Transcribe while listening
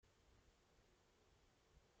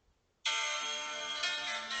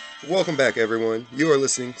Welcome back, everyone. You are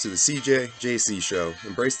listening to the CJJC Show.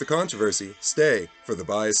 Embrace the controversy. Stay for the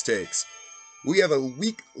biased takes. We have a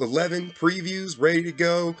Week 11 previews ready to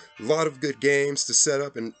go. A lot of good games to set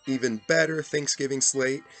up an even better Thanksgiving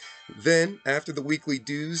slate. Then, after the weekly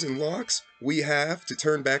do's and locks, we have to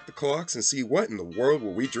turn back the clocks and see what in the world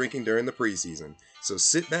were we drinking during the preseason. So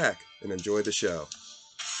sit back and enjoy the show.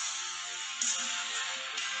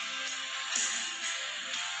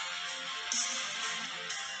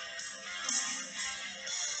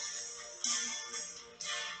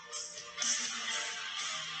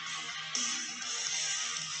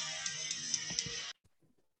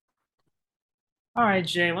 All right,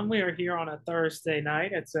 Jalen, we are here on a Thursday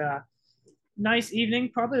night. It's a nice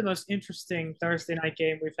evening, probably the most interesting Thursday night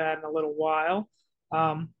game we've had in a little while.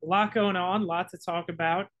 A lot going on, lot to talk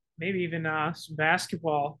about, maybe even some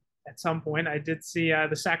basketball at some point. I did see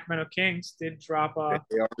the Sacramento Kings did drop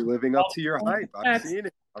They are living up to your hype. I'm That's seeing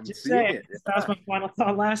it. I'm just seeing saying. it. That was Yeah. my final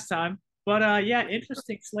thought last time. But yeah,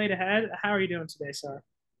 interesting slate ahead. How are you doing today, sir?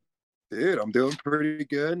 Dude, I'm doing pretty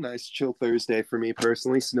good. Nice chill Thursday for me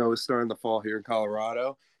personally. Snow is starting to fall here in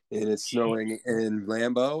Colorado, and it's snowing in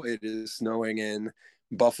Lambeau. It is snowing in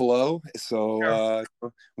Buffalo. So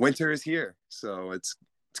Sure. winter is here. So it's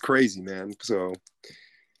crazy, man. So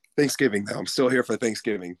Thanksgiving though. I'm still here for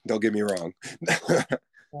Thanksgiving. Don't get me wrong.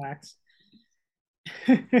 Relax.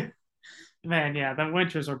 Man, yeah, the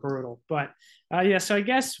winters are brutal. But yeah, so I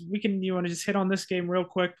guess you want to just hit on this game real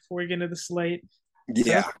quick before we get into the slate. So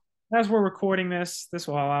Yeah. as we're recording this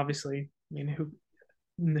will obviously, I mean, who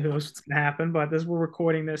knows what's going to happen, but as we're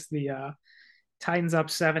recording this, the Titans up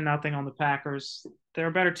 7-0 on the Packers. They're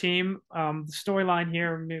a better team. The storyline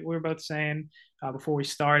here, we were both saying before we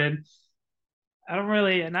started,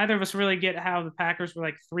 neither of us really get how the Packers were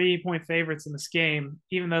like 3-point favorites in this game,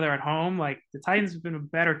 even though they're at home. Like the Titans have been a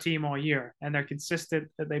better team all year, and they're consistent.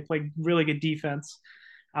 They play really good defense,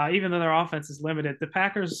 even though their offense is limited. The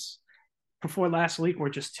Packers before last week were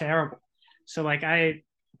just terrible. So like I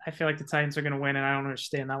feel like the Titans are going to win, and I don't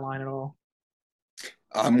understand that line at all.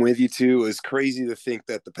 I'm with you too. It's crazy to think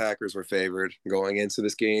that the Packers were favored going into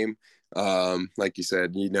this game. Like you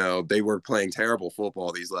said, they were playing terrible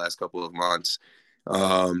football these last couple of months,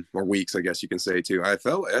 or weeks, I guess you can say too. I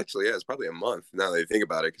felt actually, yeah, it's probably a month now that you think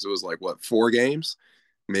about it, because it was like what, 4 games,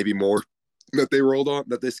 maybe more, that they rolled on,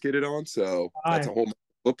 that they skidded on. So that's a whole month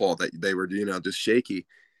of football that they were, just shaky.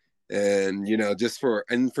 And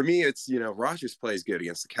and for me, it's Rodgers plays good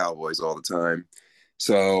against the Cowboys all the time,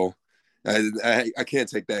 so I can't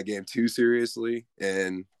take that game too seriously.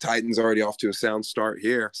 And Titans already off to a sound start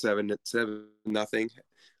here, 7-0,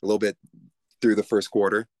 a little bit through the first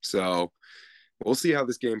quarter. So we'll see how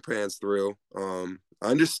this game pans through. I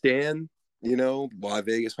understand, why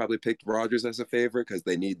Vegas probably picked Rodgers as a favorite because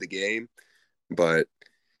they need the game, but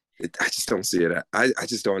I just don't see it. I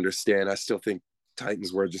just don't understand. I still think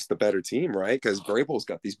Titans were just the better team, right? Because Vrabel's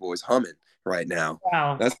got these boys humming right now.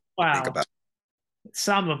 Wow, That's what I think wow. about.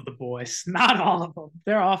 Some of the boys, not all of them.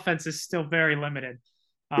 Their offense is still very limited.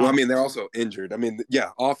 Well, I Um, mean, they're also injured. I mean, yeah,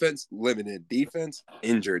 offense limited, defense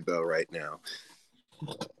injured though right now,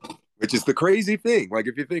 which is the crazy thing. Like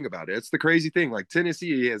if you think about it, it's the crazy thing. Like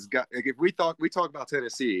Tennessee has got. Like if we talk about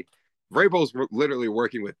Tennessee, Vrabel's literally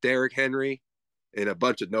working with Derrick Henry and a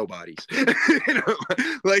bunch of nobodies,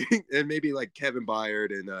 like and maybe like Kevin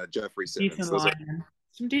Byard and Jeffrey Simmons. decent Those are, line,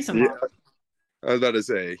 some decent yeah, line. I was about to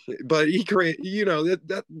say, but he create,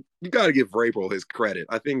 that you got to give Vrabel his credit.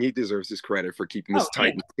 I think he deserves his credit for keeping Oh this yeah,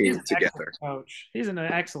 Titans he's team an excellent together. coach. He's an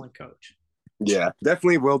excellent coach. Yeah,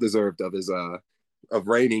 definitely well deserved of his of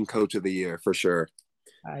reigning coach of the year for sure.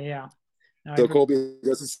 Yeah, no, I So agree. Colby,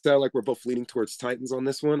 does it sound like we're both leaning towards Titans on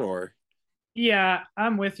this one, or Yeah,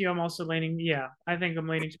 I'm with you. I'm also leaning. Yeah, I think I'm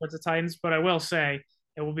leaning towards the Titans, but I will say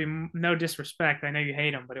it will be no disrespect. I know you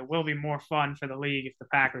hate them, but it will be more fun for the league if the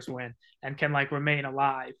Packers win and can like remain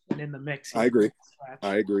alive and in the mix I here. agree.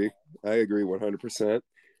 I agree. I agree 100%.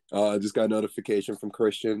 Just got a notification from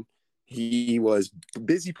Christian. He was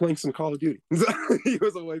busy playing some Call of Duty. He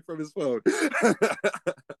was away from his phone.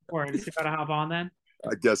 Or is he got to hop on then?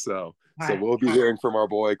 I guess so. All So right. we'll be hearing from our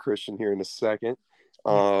boy Christian here in a second.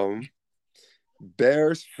 Yeah.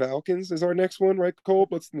 Bears Falcons is our next one, right, Cole?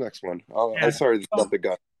 What's the next one? I'll Yeah. sorry to Oh, jump the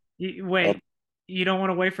gun. Um, wait, you don't want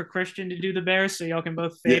to wait for Christian to do the Bears so y'all can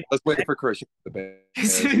both yeah, fade? let's wait for Christian. The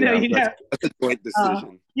Bears. No, Yeah, you know, that's a joint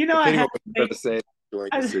decision. I Depending had on to what you're going make. to say, joint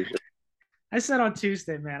I, decision. I said on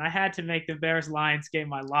Tuesday, man, I had to make the Bears Lions game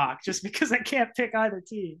my lock just because I can't pick either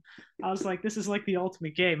team. I was like, this is like the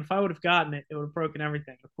ultimate game. If I would have gotten it, it would have broken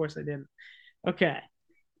everything. Of course, I didn't. Okay.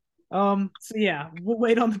 So yeah, we'll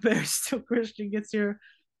wait on the Bears till Christian gets here.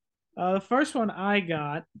 The first one I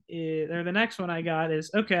got or the next one I got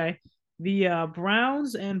is okay. The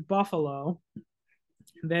Browns and Buffalo.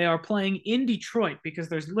 They are playing in Detroit because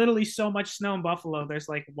there's literally so much snow in Buffalo. There's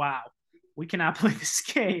like, wow, we cannot play this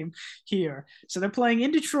game here. So they're playing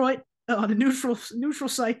in Detroit on a neutral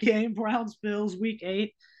site game. Browns Bills Week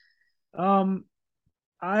 8. Um,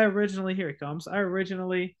 I originally here it comes.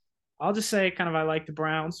 I'll just say kind of I like the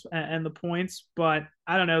Browns and the points, but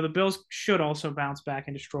I don't know. The Bills should also bounce back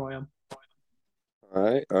and destroy them. All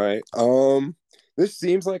right, all right. This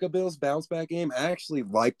seems like a Bills bounce back game. I actually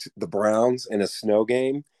liked the Browns in a snow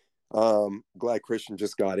game. Glad Christian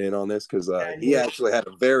just got in on this because he actually had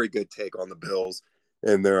a very good take on the Bills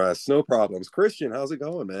and their snow problems. Christian, how's it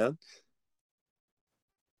going, man?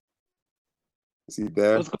 Is he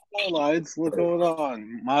there? What's going on, lights? What's going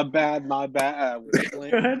on? My bad. I was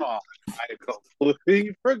playing off. I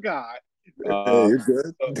completely forgot. Hey, you're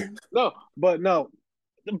good. No,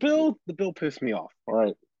 the bill pissed me off. All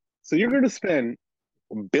right, so you're going to spend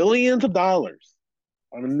billions of dollars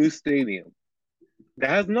on a new stadium that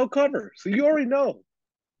has no cover, so you already know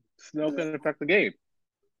snow can affect the game.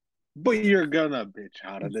 But you're gonna bitch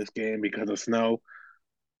out of this game because of snow.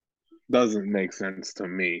 Doesn't make sense to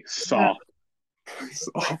me. Soft.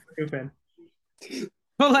 Stupid.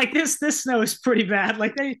 But like this snow is pretty bad.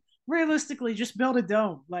 Like they realistically just build a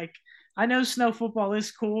dome. Like I know snow football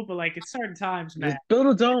is cool, but like at certain times, man, Just build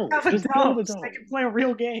a dome. Just build a so dome. they can play a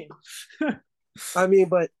real game. I mean,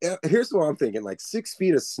 but here's what I'm thinking: like 6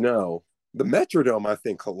 feet of snow. The Metrodome, I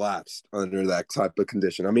think, collapsed under that type of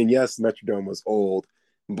condition. I mean, yes, the Metrodome was old,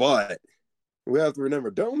 but we have to remember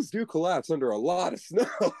domes do collapse under a lot of snow.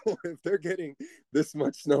 If they're getting this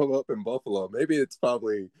much snow up in Buffalo, maybe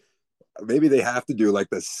they have to do like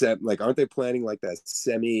aren't they planning like that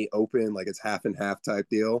semi-open, like it's half and half type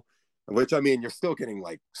deal? Which, I mean, you're still getting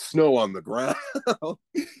like snow on the ground.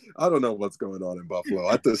 I don't know what's going on in Buffalo.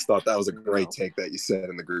 I just thought that was a great take that you said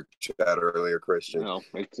in the group chat earlier, Christian. No,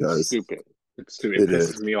 it's stupid. It's stupid. It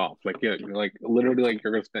pisses me off. Like, yeah, you're like literally like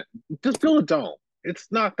you're gonna spend. Just build a dome.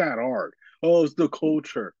 It's not that hard. Oh, it's the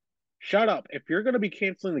culture. Shut up. If you're gonna be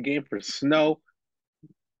canceling the game for snow,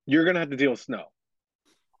 you're gonna have to deal with snow.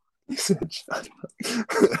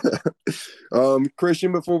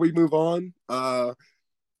 Christian, before we move on,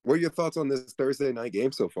 what are your thoughts on this Thursday night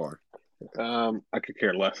game so far? I could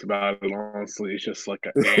care less about it, honestly. It's just like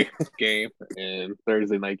a game, and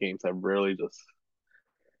Thursday night games have really just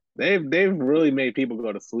they've really made people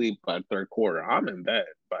go to sleep by third quarter. I'm in bed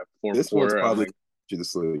by fourth This quarter. one's probably you to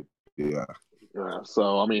sleep. Yeah.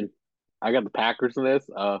 So I mean, I got the Packers in this.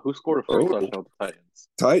 Who scored a first touchdown with the Titans?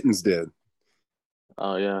 Titans did.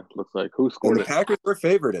 Oh yeah, looks like who scored and the Packers were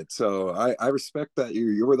favored it, so I respect that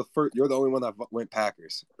you were the first. You're the only one that went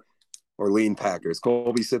Packers or lean Packers.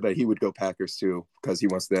 Colby said that he would go Packers too because he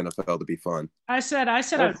wants the NFL to be fun. I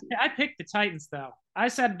picked the Titans though. I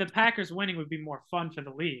said the Packers winning would be more fun for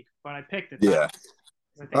the league, but I picked the Titans.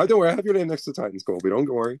 Yeah. Don't worry, I have your name next to Titans, Colby. Don't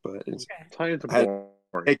worry, but Titans are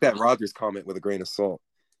take that Rodgers comment with a grain of salt.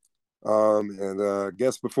 And I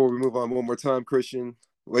guess before we move on one more time, Christian,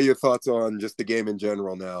 what are your thoughts on just the game in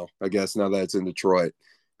general now? I guess now that it's in Detroit,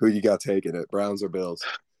 who you got taking it, Browns or Bills?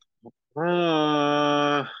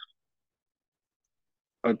 I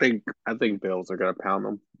think Bills are gonna pound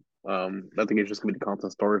them. I think it's just gonna be the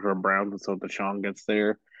constant story for Browns until Deshaun gets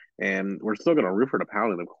there, and we're still gonna root for the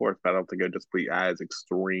pounding, of course. But I don't think it'll just be as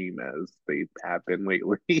extreme as they have been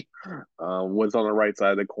lately. Was on the right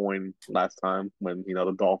side of the coin last time when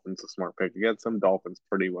the Dolphins a smart pick against them. Dolphins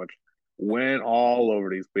pretty much went all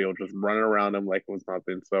over these fields, just running around them like it was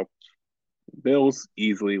nothing. So Bills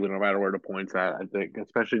easily, no matter where the points at. I think,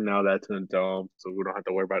 especially now that's in the dome, so we don't have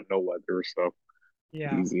to worry about no weather. So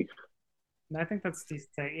easy. I think that's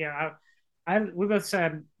decent. Yeah, we both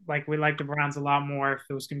said like we like the Browns a lot more if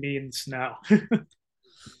it was gonna be in the snow.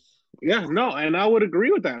 Yeah, no, and I would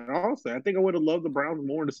agree with that. Honestly, I think I would have loved the Browns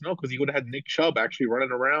more in the snow because you would have had Nick Chubb actually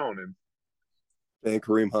running around and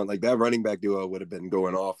Kareem Hunt. Like that running back duo would have been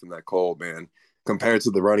going off in that cold, man. Compared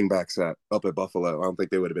to the running backs up at Buffalo, I don't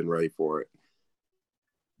think they would have been ready for it.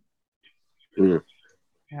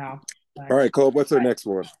 Yeah. All right, Cole, what's our next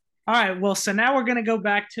one? All right, well, so now we're going to go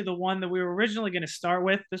back to the one that we were originally going to start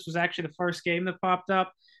with. This was actually the first game that popped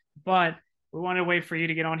up, but we wanted to wait for you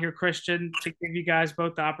to get on here, Christian, to give you guys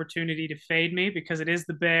both the opportunity to fade me because it is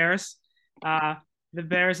the Bears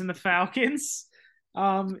and the Falcons.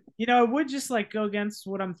 I would just like go against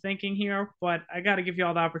what I'm thinking here, but I got to give you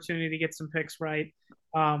all the opportunity to get some picks right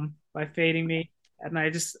by fading me. And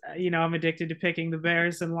I just, I'm addicted to picking the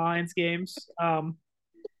Bears and Lions games.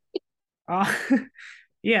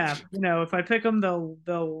 Yeah, if I pick them,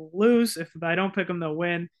 they'll lose. If I don't pick them, they'll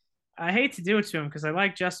win. I hate to do it to him because I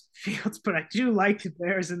like Justin Fields, but I do like the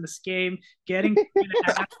Bears in this game getting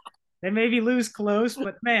 3.5. They maybe lose close,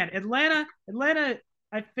 but man, Atlanta,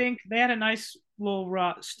 I think they had a nice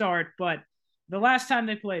little start, but the last time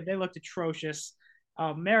they played, they looked atrocious.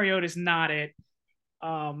 Mariota's not it.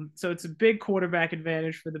 So it's a big quarterback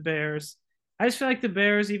advantage for the Bears. I just feel like the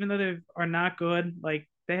Bears, even though they are not good, like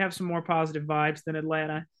they have some more positive vibes than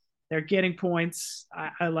Atlanta. They're getting points.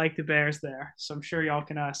 I like the Bears there, so I'm sure y'all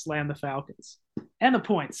can slam the Falcons and the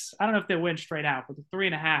points. I don't know if they win straight out, but the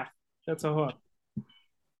 3.5, that's a hook.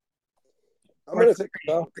 I'm going to take the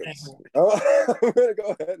Falcons. I'm going to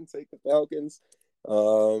go ahead and take the Falcons.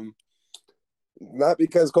 Not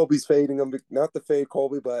because Colby's fading them, not to fade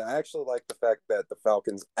Colby, but I actually like the fact that the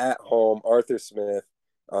Falcons at home, Arthur Smith,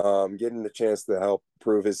 getting the chance to help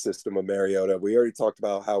prove his system of Mariota. We already talked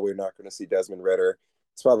about how we're not going to see Desmond Ridder.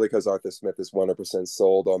 It's probably because Arthur Smith is 100%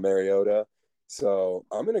 sold on Mariota. So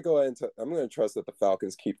I'm going to go ahead and I'm going to trust that the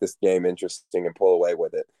Falcons keep this game interesting and pull away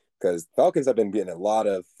with it, because Falcons have been getting a lot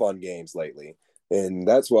of fun games lately. And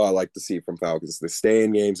that's what I like to see from Falcons. They stay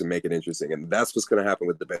in games and make it interesting. And that's what's going to happen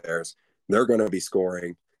with the Bears. They're going to be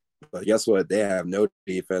scoring. But guess what? They have no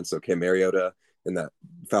defense. So can Mariota and that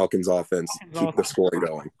Falcons offense keep the scoring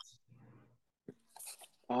going?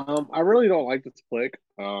 I really don't like this pick.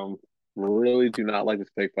 Really do not like this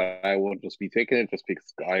pick, but I will just be taking it just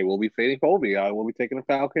because I will be fading Colby. I will be taking the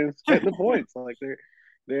Falcons, getting the points. Like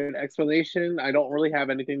they're an explanation. I don't really have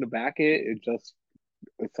anything to back it. It just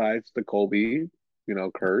besides the Colby,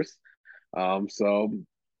 curse. So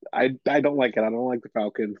I don't like it. I don't like the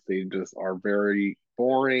Falcons. They just are very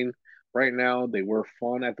boring right now. They were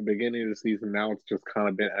fun at the beginning of the season. Now it's just kind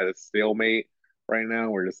of been at a stalemate right now.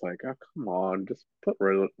 We're just like, oh, come on, just put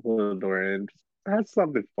Lindor in. Just add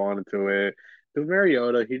something fun into it. Because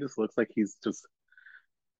Mariota, he just looks like he's just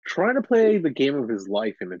trying to play the game of his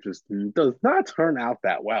life, and it just does not turn out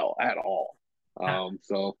that well at all.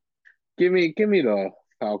 So give me the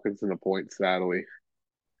Falcons and the points, sadly.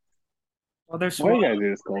 Well, they're why you guys do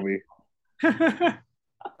this, Colby?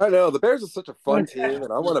 I know the Bears are such a fun team,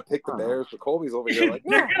 and I want to pick the Bears, but Colby's over here like,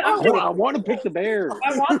 no, I want to pick the Bears.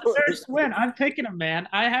 I want the Bears to win. I'm picking them, man.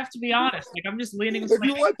 I have to be honest. Like I'm just leaning. If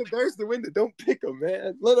you want the Bears to win, then don't pick them,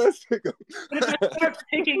 man. Let us pick them. But if I start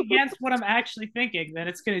picking against what I'm actually thinking, then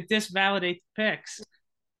it's going to disvalidate the picks.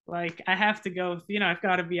 Like I have to go. I've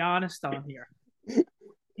got to be honest on here.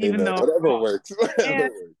 Even though whatever works.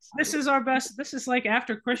 This is our best. This is like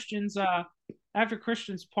after Christian's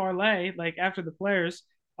parlay, like after the players.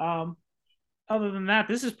 Other than that,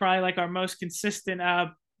 this is probably like our most consistent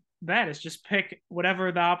bet is just pick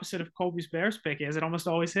whatever the opposite of Colby's Bears pick is. It almost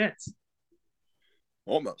always hits.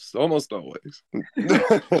 Almost always.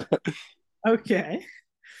 Okay.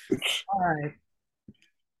 All right.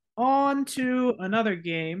 On to another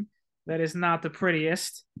game that is not the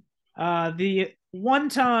prettiest. The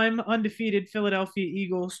one-time undefeated Philadelphia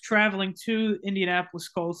Eagles traveling to Indianapolis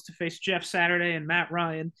Colts to face Jeff Saturday and Matt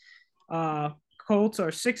Ryan. Colts are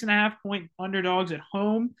 6.5-point underdogs at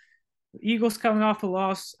home. The Eagles coming off a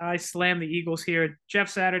loss. I slammed the Eagles here. Jeff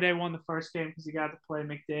Saturday won the first game because he got to play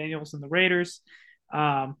McDaniels and the Raiders.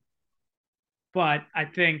 But I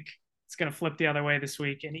think it's going to flip the other way this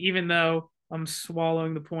week. And even though I'm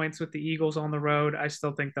swallowing the points with the Eagles on the road, I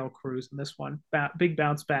still think they'll cruise in this one. Big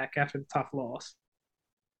bounce back after the tough loss.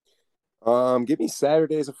 Give me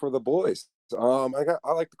Saturdays for the boys. I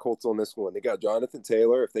like the Colts on this one. They got Jonathan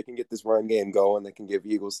Taylor. If they can get this run game going, they can give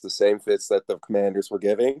Eagles the same fits that the Commanders were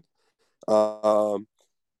giving. And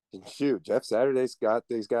shoot, Jeff Saturday's got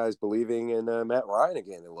these guys believing in Matt Ryan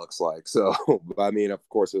again, it looks like. So, I mean, of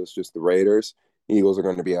course, it was just the Raiders. Eagles are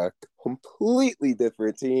going to be a completely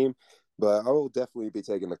different team, but I will definitely be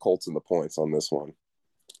taking the Colts and the points on this one.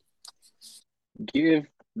 Give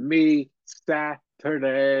me Saturday.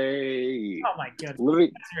 Oh my goodness!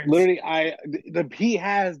 Literally, he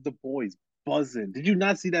has the boys buzzing. Did you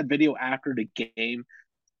not see that video after the game?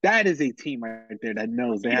 That is a team right there that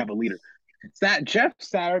knows they have a leader. Jeff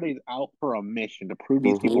Saturday's out for a mission to prove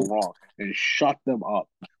these people wrong and shut them up.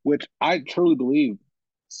 Which I truly believe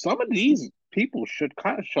some of these people should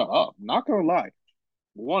kind of shut up. Not gonna lie.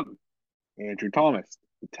 One, Andrew Thomas,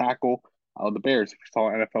 the tackle of the Bears. If you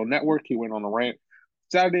saw NFL Network, he went on a rant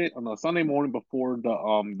Sunday morning before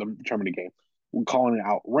the Germany game. We're calling it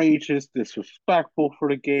outrageous, disrespectful for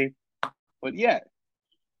the game. But yet,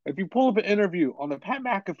 if you pull up an interview on the Pat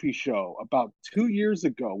McAfee show about 2 years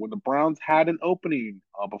ago when the Browns had an opening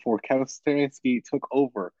before Kevin Stefanski took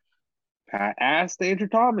over, Pat asked Andrew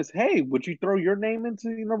Thomas, "Hey, would you throw your name into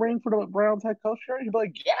the ring for the Browns head coach?" He'd be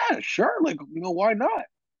like, "Yeah, sure. Like, why not?"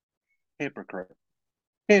 Hypocrite.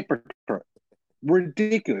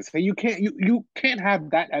 ridiculous. And you can't have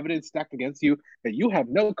that evidence stacked against you that you have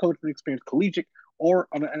no coaching experience, collegiate or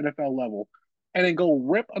on an NFL level, and then go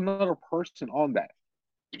rip another person on that.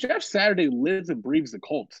 Jeff Saturday lives and breathes the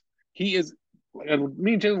Colts. He is, and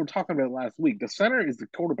me and Jalen were talking about it last week. The center is the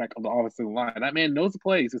quarterback of the offensive line. That man knows the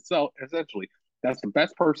plays itself, essentially. That's the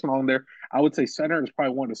best person on there. I would say center is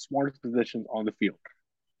probably one of the smartest positions on the field.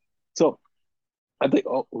 So I think,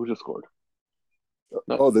 who just scored?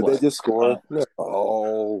 No, did they just score?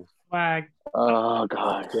 No. Flag. Oh,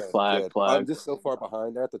 God. Okay, Flag. I'm just so far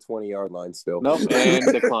behind. They're at the 20-yard line still. Nope, and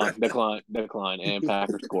decline. And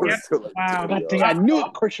Packers scored. Wow. God dang, I knew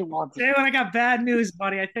it, Christian Watson. Jalen, I got bad news,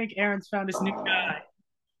 buddy. I think Aaron's found his new guy.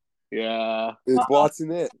 Yeah. Is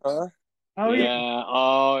Watson it, huh? Oh, yeah.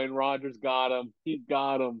 Oh, and Rodgers got him. He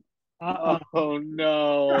got him. Oh,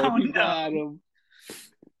 no. He got him.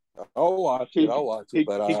 I'll watch it.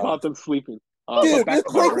 He caught them sleeping. Dude, the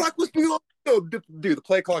play clock was below. Dude, the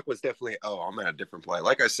play clock was definitely. I'm at a different play.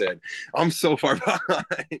 Like I said, I'm so far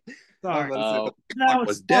behind. Sorry. The clock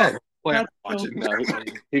was dead. Watching. No,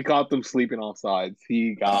 he caught them sleeping off sides.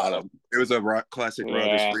 He got them. It was a classic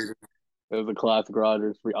Rodgers free. It was a classic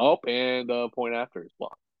Rodgers free. Oh, and point after as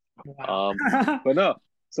well. Wow. But no.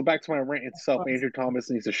 So back to my rant itself. Andrew Thomas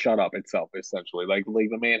needs to shut up itself, essentially. Like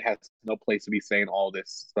the man has no place to be saying all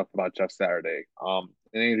this stuff about Jeff Saturday.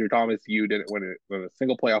 And Andrew Thomas, you didn't win a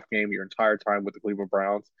single playoff game your entire time with the Cleveland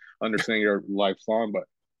Browns, understanding your life's long, but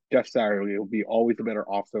Jeff Saturday will be always a better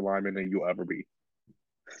offensive lineman than you'll ever be.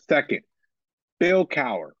 Second, Bill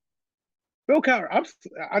Cowher. Bill Cowher,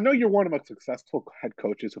 I know you're one of the most successful head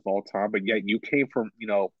coaches of all time, but yet you came from,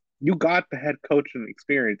 you got the head coaching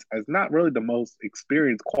experience as not really the most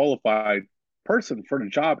experienced, qualified person for the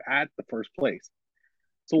job at the first place.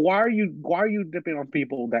 So why are you dipping on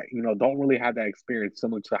people that don't really have that experience,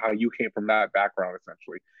 similar to how you came from that background,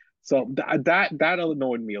 essentially? So that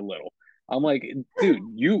annoyed me a little. I'm like, dude,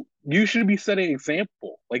 you should be setting an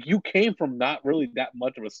example. Like, you came from not really that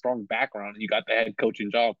much of a strong background, and you got the head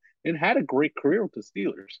coaching job and had a great career with the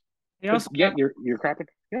Steelers. Yet you're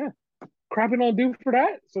crapping on dude for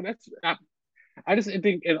that. So that's I just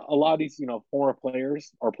think in a lot of these former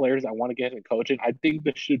players or players that want to get into coaching, I think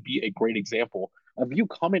this should be a great example of you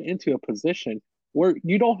coming into a position where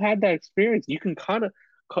you don't have that experience. You can kind of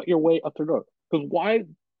cut your way up the door. Because why,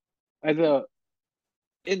 as a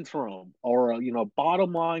interim or a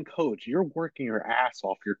bottom line coach, you're working your ass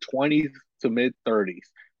off your 20s to mid 30s,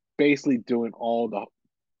 basically doing all the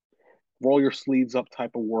roll your sleeves up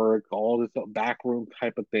type of work, all this backroom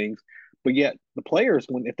type of things. But yet the players,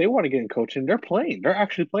 if they want to get in coaching, they're playing. They're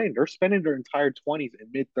actually playing. They're spending their entire 20s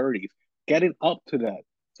and mid 30s getting up to that.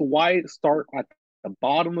 So why start at the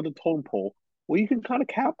bottom of the totem pole? Well, you can kind of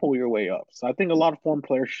catapult your way up. So I think a lot of former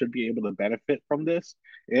players should be able to benefit from this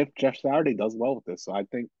if Jeff Saturday does well with this. So I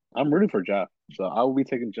think I'm rooting for Jeff. So I will be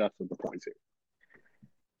taking Jeff with the points here.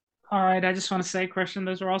 All right, I just want to say, Christian,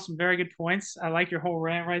 those are all some very good points. I like your whole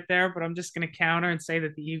rant right there, but I'm just going to counter and say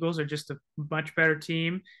that the Eagles are just a much better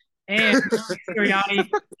team. And Sirianni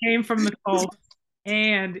came from the Colts,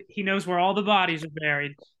 and he knows where all the bodies are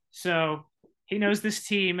buried. So he knows this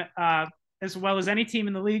team as well as any team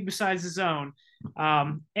in the league besides his own.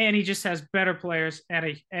 And he just has better players at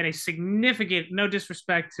a significant, no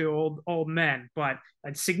disrespect to old men, but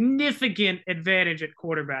a significant advantage at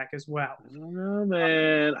quarterback as well.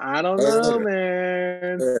 I don't know,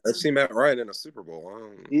 man. I've seen Matt Ryan in a Super Bowl.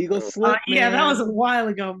 Eagles slip, yeah, that was a while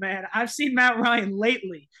ago, man. I've seen Matt Ryan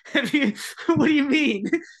lately. What do you mean?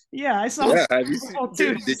 Yeah, I saw. Yeah, have you seen?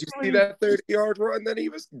 Did you see that 30-yard run that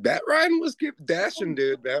Matt Ryan was dashing,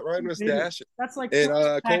 dude. Matt Ryan was dashing. That's like. And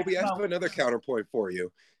Colby, I have another counterpoint for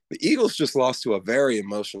you. The Eagles just lost to a very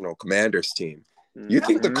emotional Commanders team. You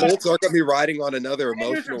think the Colts are going to be riding on another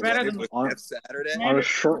emotional wave with Jeff Saturday on a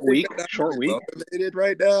short week? Motivated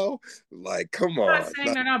right now? Like, come on. I'm not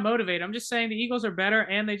saying they're not motivated. I'm just saying the Eagles are better,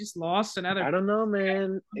 and they just lost another. I don't know,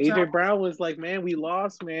 man. AJ Brown was like, "Man, we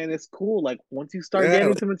lost, man. It's cool. Like, once you start getting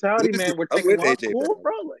into mentality, man, we're taking off. Cool,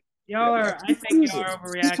 bro. Like, I think y'all are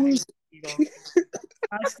overreacting.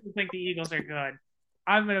 I still think the Eagles are good.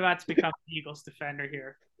 I'm about to become the Eagles defender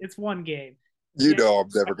here. It's one game. You know I'm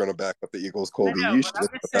never going to back up the Eagles, Colby. You should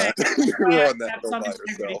that. You're on that by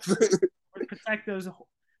yourself. Protect those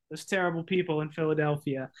terrible people in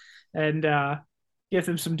Philadelphia and give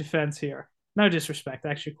them some defense here. No disrespect.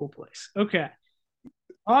 Actually, cool place. Okay.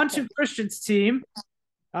 On to Christian's team.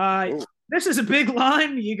 This is a big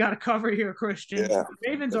line you got to cover here, Christian. Yeah, the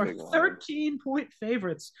Ravens are 13-point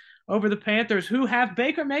favorites over the Panthers, who have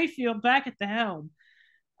Baker Mayfield back at the helm.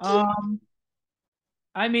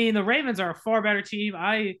 I mean, the Ravens are a far better team.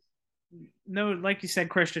 no, like you said,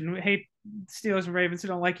 Christian, we hate Steelers and Ravens who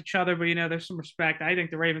don't like each other, but there's some respect. I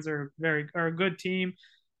think the Ravens are a good team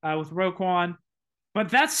with Roquan, but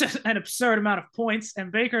that's just an absurd amount of points.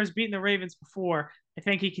 And Baker has beaten the Ravens before. I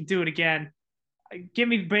think he can do it again. Give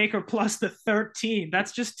me Baker plus the 13.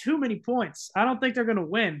 That's just too many points. I don't think they're going to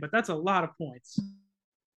win, but that's a lot of points.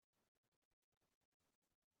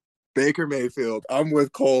 Baker Mayfield. I'm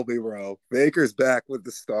with Colby, bro. Baker's back with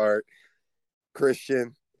the start.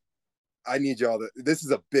 Christian, I need y'all to. This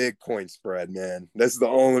is a big point spread, man. This is the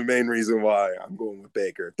only main reason why I'm going with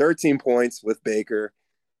Baker. 13 points with Baker.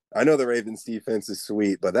 I know the Ravens defense is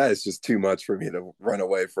sweet, but that is just too much for me to run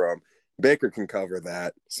away from. Baker can cover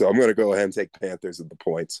that. So I'm going to go ahead and take Panthers at the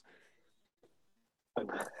points.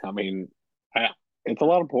 I mean, it's a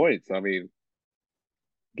lot of points. I mean,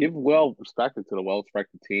 give respected to the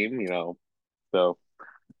respected team, So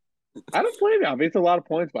I don't blame you. I mean, it's a lot of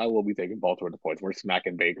points, but I will be taking Baltimore the points. We're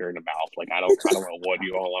smacking Baker in the mouth. Like I don't know what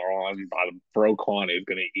you all are on, but Broquan is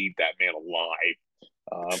going to eat that man alive.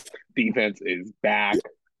 Defense is back.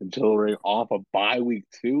 Artillery off a bye week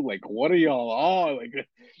 2. Like, what are y'all on? Like,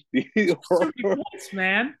 points,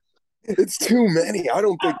 man. It's too many. I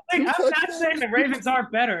don't think. I'm not saying the Ravens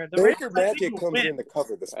aren't better. The Baker Ravens Magic comes in to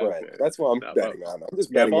cover the spread. Okay. That's what I'm betting on. I'm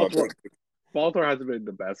just betting on Baltimore hasn't been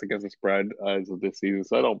the best against the spread as of this season,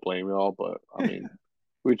 so I don't blame y'all. But I mean,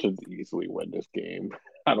 we should easily win this game.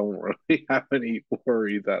 I don't really have any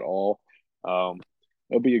worries at all. It'll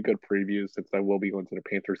be a good preview since I will be going to the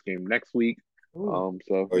Panthers game next week. Yeah,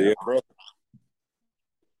 bro.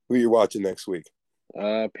 Who are you watching next week?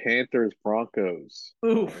 Panthers Broncos.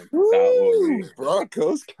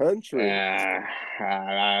 Broncos country. That's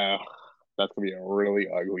gonna be a really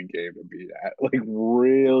ugly game to be at. Like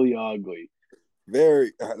really ugly.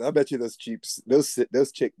 Very. I bet you those tickets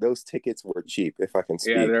were cheap. If I can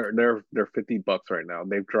speak. Yeah, they're $50 right now.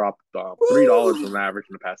 They've dropped $3 on average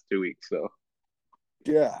in the past 2 weeks. So.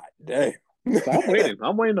 God damn. So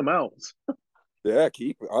I'm waiting them out. Yeah,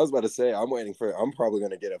 I was about to say I'm probably going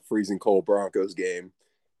to get a freezing cold Broncos game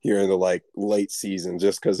here in the late season,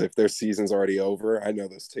 just because if their season's already over, I know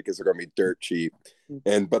those tickets are going to be dirt cheap.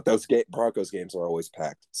 But those Broncos games are always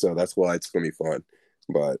packed, so that's why it's going to be fun.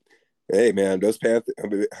 But hey, man, those Panthers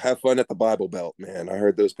have fun at the Bible Belt, man. I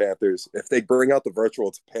heard those Panthers. If they bring out the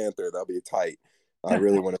virtual Panther, that'll be tight. I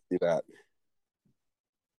really want to see that.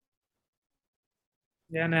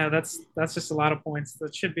 Yeah, no, that's just a lot of points.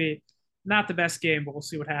 That should be not the best game, but we'll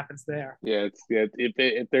see what happens there. Yeah,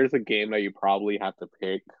 if there's a game that you probably have to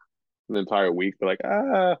pick an entire week, but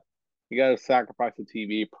you got to sacrifice the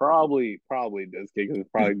TV. Probably this game because it's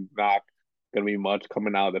probably not going to be much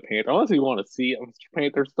coming out of the Panthers. Unless you want to see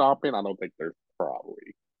Panthers stopping, I don't think there's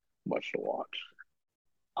probably much to watch.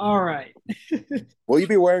 All right. Will you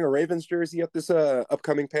be wearing a Ravens jersey at this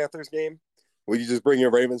upcoming Panthers game? Will you just bring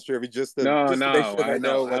your Ravens jersey just to make sure they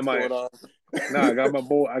know what's going on? No, I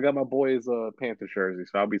got my boy's Panther jersey,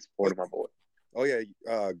 so I'll be supporting my boy. Oh yeah,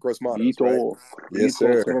 Gross Matos, right? Yes,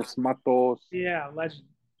 sir. Gross Matos. Yeah, legend.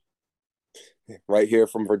 Right here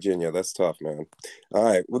from Virginia. That's tough, man. All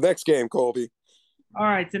right, well, next game, Colby. All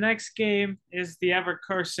right, the next game is the ever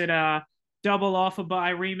cursed double off a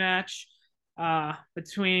bye rematch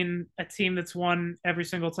between a team that's won every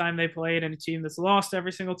single time they played and a team that's lost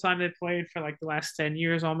every single time they played for the last 10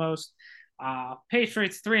 years almost.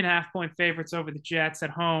 Patriots 3.5-point favorites over the Jets at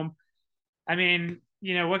home. I mean,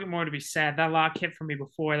 what more to be said? That lock hit for me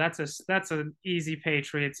before. That's an easy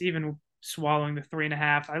Patriots, even swallowing the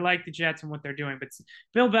 3.5. I like the Jets and what they're doing, but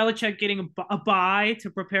Bill Belichick getting a bye to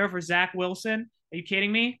prepare for Zach Wilson. Are you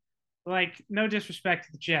kidding me? No disrespect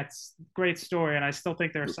to the Jets. Great story, and I still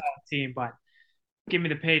think they're a solid team, but give me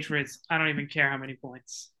the Patriots. I don't even care how many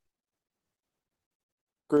points.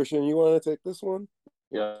 Christian, you want to take this one?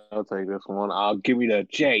 Yeah, I'll take this one. I'll give you the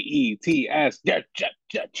Jets.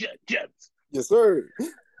 Jets. Yes, sir.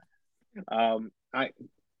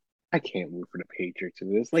 I can't root for the Patriots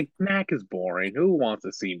in this. Mac is boring. Who wants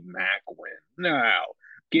to see Mac win? No,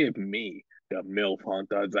 give me the MILF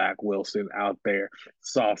Hunter Zach Wilson out there.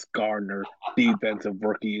 Sauce Gardner, defensive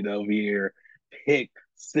rookie of the year. Pick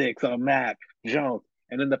 6 on Mac Jones.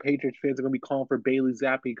 And then the Patriots fans are going to be calling for Bailey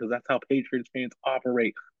Zappi because that's how Patriots fans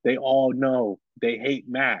operate. They all know they hate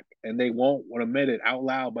Mac, and they won't admit it out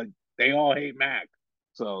loud, but they all hate Mac.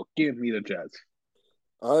 So give me the Jets.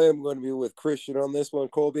 I am going to be with Christian on this one,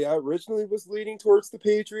 Colby. I originally was leaning towards the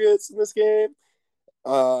Patriots in this game,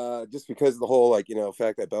 just because of the whole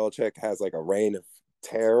fact that Belichick has a reign of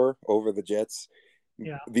terror over the Jets.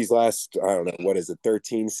 Yeah. These last, I don't know, what is it,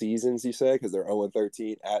 13 seasons, you say? Because they're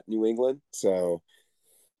 0-13 at New England. So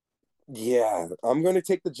Yeah, I'm going to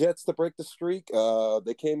take the Jets to break the streak. I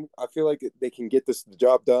feel like they can get the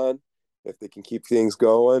job done if they can keep things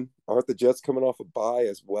going. Aren't the Jets coming off a bye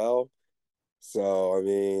as well? So, I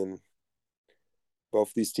mean,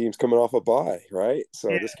 both these teams coming off a bye, right? So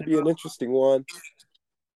Yeah, this could be an interesting one.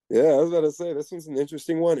 Yeah, I was about to say this one's an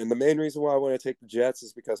interesting one, and the main reason why I want to take the Jets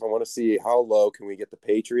is because I want to see how low can we get the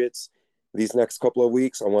Patriots these next couple of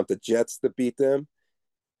weeks. I want the Jets to beat them,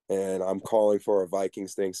 and I'm calling for a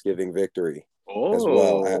Vikings Thanksgiving victory as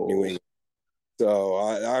well at New Oh, England. So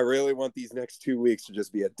I really want these next 2 weeks to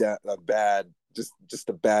just be a bad, just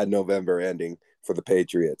a bad November ending for the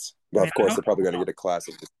Patriots. I But mean, of course, they're probably going to get a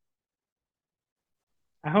classic.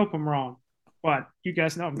 I hope I'm wrong, but you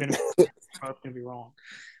guys know I'm gonna both gonna be wrong.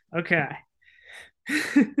 Okay,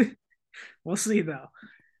 we'll see though.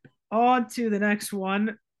 On to the next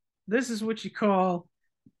one. This is what you call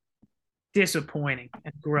disappointing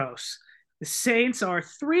and gross. The Saints are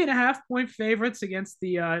 3.5 point favorites against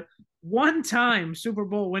the one-time Super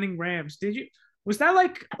Bowl winning Rams. Was that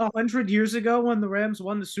like 100 years ago when the Rams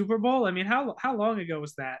won the Super Bowl? I mean, how long ago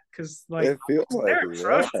was that? Because like It feels like they're it, yeah.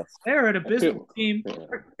 atrocious. They're an I abysmal feel team. yeah.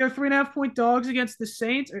 They're 3.5 point dogs against the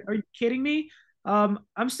Saints. Are you kidding me? I'm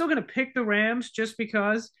still gonna pick the Rams just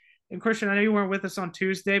because. And Christian, I know you weren't with us on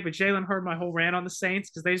Tuesday, but Jalen heard my whole rant on the Saints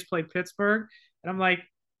because they just played Pittsburgh, and I'm like,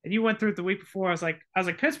 and you went through it the week before. I was like,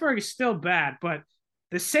 Pittsburgh is still bad, but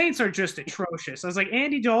the Saints are just atrocious. I was like,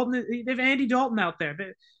 Andy Dalton, they have Andy Dalton out there.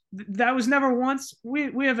 That was never once.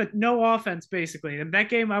 We have no offense basically. And that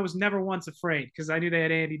game, I was never once afraid because I knew they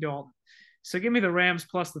had Andy Dalton. So give me the Rams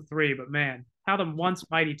plus the 3. But man, how the once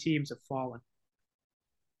mighty teams have fallen.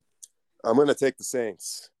 I'm going to take the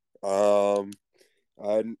Saints. I'm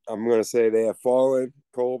going to say they have fallen,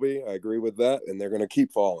 Colby. I agree with that, and they're going to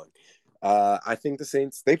keep falling. I think the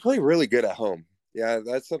Saints, they play really good at home. Yeah,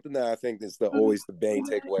 that's something that I think is always the main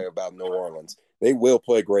takeaway about New Orleans. They will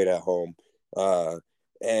play great at home.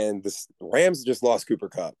 And the Rams just lost Cooper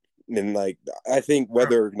Kupp. And, like, I think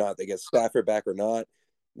whether or not they get Stafford back or not,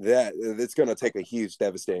 that it's going to take a huge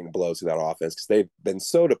devastating blow to that offense because they've been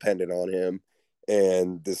so dependent on him.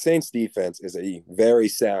 And the Saints defense is a very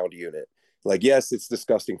sound unit. Like, yes, it's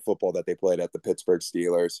disgusting football that they played at the Pittsburgh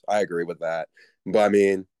Steelers. I agree with that. But I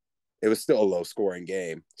mean, it was still a low scoring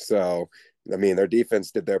game. So, I mean, their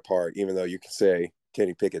defense did their part, even though you can say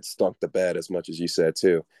Kenny Pickett stunk the bed as much as you said,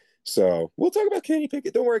 too. So, we'll talk about Kenny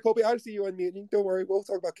Pickett. Don't worry, Colby. I see you unmuting. Don't worry. We'll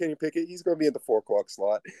talk about Kenny Pickett. He's going to be in the 4 o'clock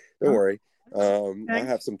slot. Don't worry. I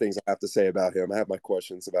have some things I have to say about him. I have my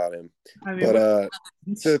questions about him. I mean, But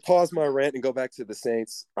to pause my rant and go back to the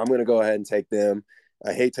Saints, I'm going to go ahead and take them.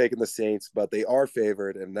 I hate taking the Saints, but they are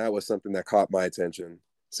favored, and that was something that caught my attention.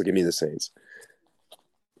 So give me the Saints.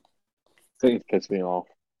 Saints piss me off.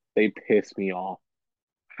 They piss me off.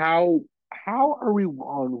 How how are we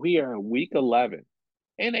on? We are in week 11,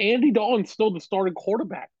 and Andy Dalton's still the starting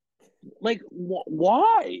quarterback. Like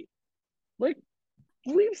why? Like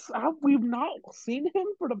we've not seen him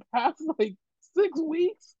for the past like 6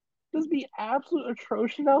 weeks. Just be absolute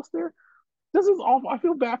atrocious out there. This is awful. I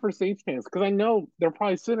feel bad for Saints fans because I know they're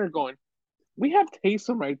probably sitting there going, "We have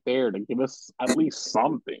Taysom right there to give us at least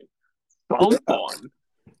something, some fun,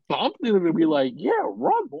 something to be like, yeah,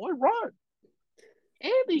 run, boy, run."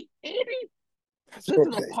 Andy sits in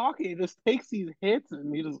the Okay. pocket and just takes these hits,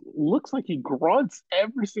 and he just looks like he grunts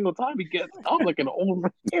every single time he gets up like an old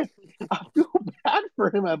man. I feel bad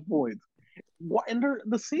for him at points. What and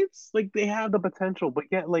the Saints like they have the potential, but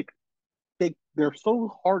yet like they're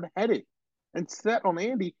so hard headed and set on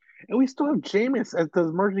Andy, and we still have Jameis as the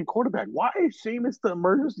emergency quarterback. Why is Jameis the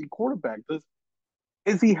emergency quarterback?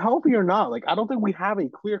 Is he healthy or not? Like I don't think we have a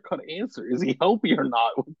clear cut answer. Is he healthy or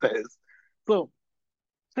not with this? So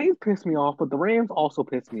Saints piss me off, but the Rams also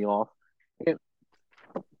piss me off. And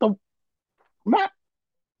the Matt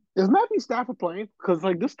is Matthew Stafford playing? Because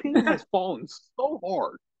like this team has fallen so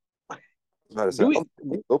hard. Say, Do we?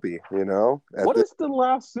 hope he, What is the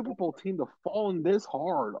last Super Bowl team to fallen this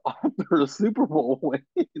hard after a Super Bowl win?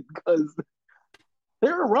 Because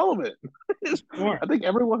they're irrelevant. sure. I think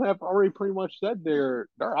everyone have already pretty much said they're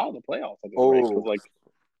out of the playoffs. I think, right? Oh, Because like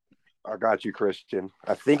I got you, Christian.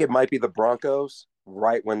 I think it might be the Broncos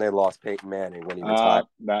right when they lost Peyton Manning when he retired.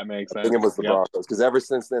 that makes I sense. think it was the Yep. Broncos because ever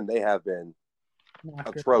since then they have been Not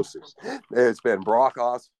good. atrocious. It's been Brock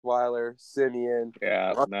Osweiler, Simeon.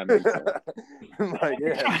 Yeah, that makes sense. Like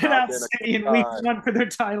it has Shout not out been City in a week time. 1 for their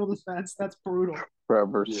title defense. That's brutal.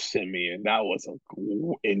 Trevor Yeah. Simeon. That was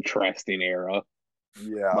an interesting era.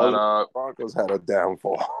 Yeah, But the Broncos had a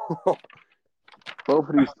downfall. both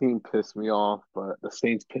of these teams piss me off, but the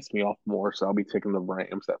Saints piss me off more, so I'll be taking the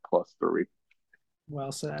Rams at +3.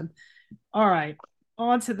 Well said. All right.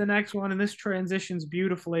 on to the next one, and this transitions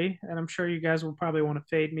beautifully. And I'm sure you guys will probably want to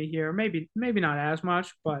fade me here. Maybe not as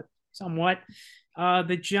much, but somewhat.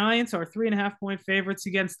 The Giants are 3.5-point favorites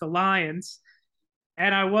against the Lions.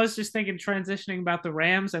 And I was just thinking, transitioning about the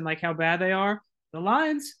Rams and like how bad they are. The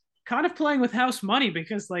Lions kind of playing with house money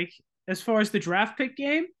because, like, as far as the draft pick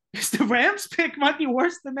game, because the Rams pick might be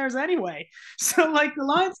worse than theirs anyway. So, like, the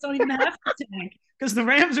Lions don't even have to tank because the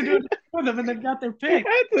Rams are doing it for them and they've got their pick.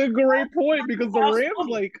 That's a great point because the Rams,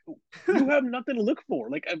 like, you have nothing to look for.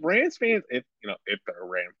 Like, Rams fans, if there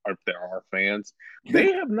are fans,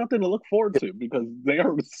 they have nothing to look forward to because they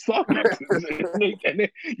are suck next season. And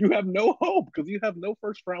you have no hope because you have no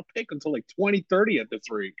first round pick until like 2030 at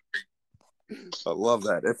this rate. I love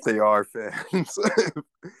that. If they are fans.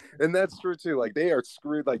 And that's true too. Like, they are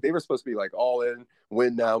screwed. Like, they were supposed to be like all in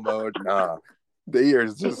win now mode. Nah. They are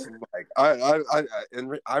just like I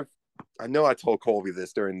know I told Colby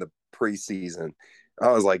this during the preseason.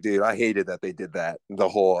 I was like, dude, I hated that they did that. The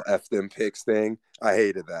whole F them picks thing. I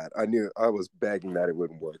hated that. I knew I was begging that it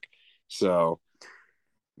wouldn't work. So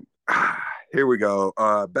here we go.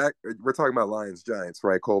 Back we're talking about Lions Giants,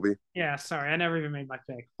 right, Colby? Yeah, sorry, I never even made my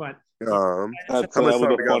pick, but that was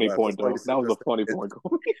a funny point, though. That was a funny point.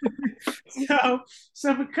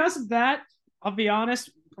 So because of that, I'll be honest.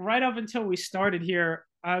 Right up until we started here,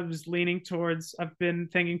 I've been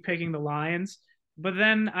thinking picking the Lions, but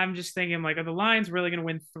then I'm just thinking, like, are the Lions really going to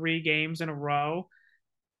win 3 games in a row?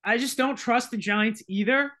 I just don't trust the Giants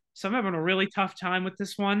either. So I'm having a really tough time with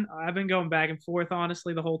this one. I've been going back and forth,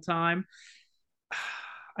 honestly, the whole time.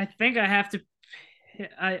 I think I have to.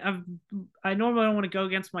 I normally don't want to go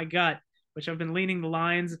against my gut, which I've been leaning the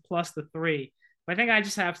Lions plus the 3. But I think I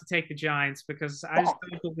just have to take the Giants because I just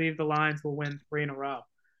don't believe the Lions will win 3 in a row.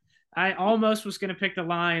 I almost was going to pick the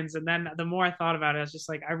Lions, and then the more I thought about it, I was just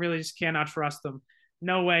like, I really just cannot trust them.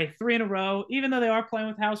 No way. 3 in a row, even though they are playing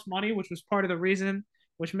with house money, which was part of the reason,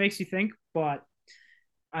 which makes you think, but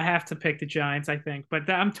I have to pick the Giants, I think. But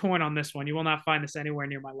I'm torn on this one. You will not find this anywhere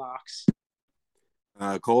near my locks.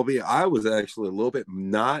 Colby, I was actually a little bit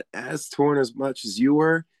not as torn as much as you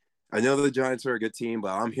were. I know the Giants are a good team,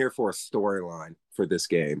 but I'm here for a storyline for this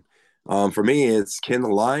game. For me, it's can the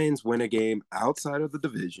Lions win a game outside of the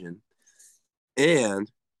division? And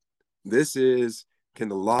this is, can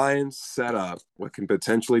the Lions set up what can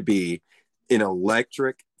potentially be an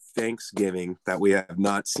electric Thanksgiving that we have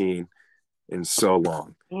not seen in so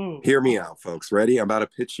long? Ooh. Hear me out, folks. Ready? I'm about to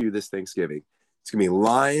pitch you this Thanksgiving. It's going to be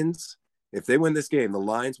Lions. If they win this game, the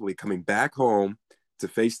Lions will be coming back home to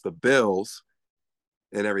face the Bills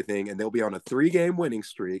and everything, and they'll be on a 3-game winning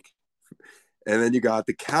streak. And then you got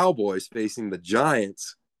the Cowboys facing the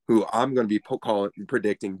Giants, who I'm going to be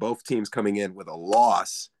predicting both teams coming in with a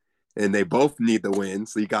loss, and they both need the win.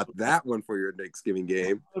 So you got that one for your Thanksgiving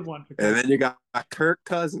game. Good one. And then you got Kirk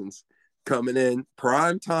Cousins coming in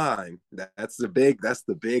prime time. That's the big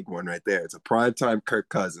one right there. It's a prime time Kirk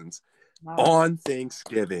Cousins on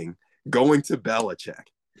Thanksgiving going to Belichick.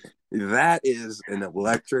 That is an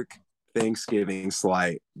electric Thanksgiving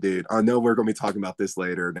slate, dude. I know we're going to be talking about this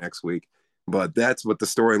later next week, but that's what the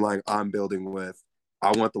storyline I'm building with.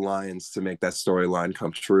 I want the Lions to make that storyline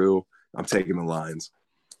come true. I'm taking the Lions.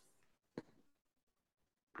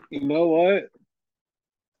 You know what?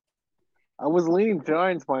 I was leaning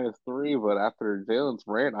Giants -3, but after Jalen's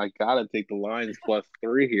rant, I gotta take the Lions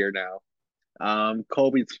 +3 here now.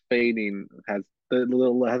 Colby's fading has a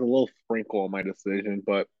little sprinkle on my decision,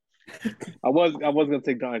 but I was gonna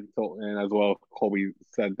take Giants and as well. Colby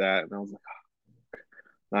said that, and I was like,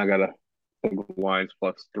 oh, I gotta take the Lions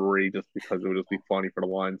 +3 just because it would just be funny for the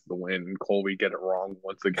Lions to win and Colby get it wrong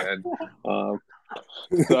once again.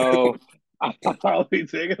 So I'll be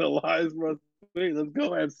taking the Lions +3. Let's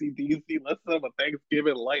go FCDC. Let's have a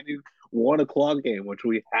Thanksgiving Lightning 1:00 game, which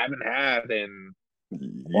we haven't had in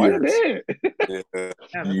quite a bit.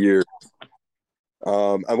 Years.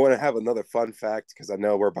 I want to have another fun fact because I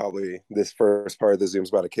know this first part of the Zoom's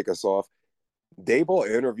about to kick us off. Daboll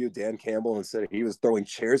interviewed Dan Campbell and said he was throwing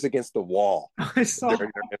chairs against the wall during their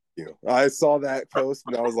interview. I saw that post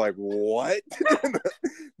and I was like, what?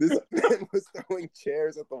 This man was throwing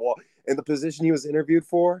chairs at the wall. And the position he was interviewed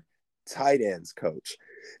for, tight ends coach.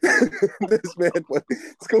 This man was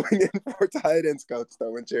going in for tight ends coach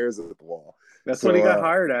throwing chairs at the wall. That's what he got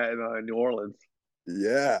hired at in New Orleans.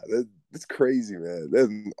 Yeah, that's crazy,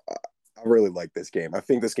 man. I really like this game. I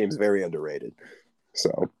think this game's very underrated.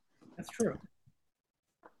 So that's true.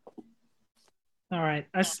 All right.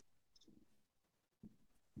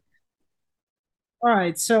 All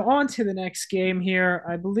right, so on to the next game here.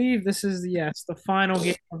 I believe this is the final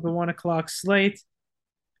game of the 1:00 slate.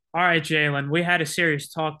 All right, Jalen, we had a serious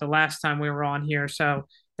talk the last time we were on here, so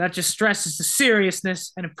that just stresses the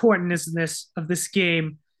seriousness and importance of this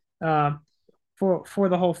game uh, for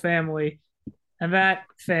the whole family. And that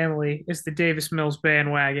family is the Davis Mills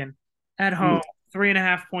bandwagon. At home,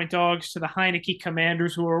 3.5 point dogs to the Heineke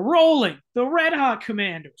Commanders, who are rolling. The red hot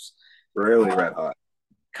Commanders. Really red hot.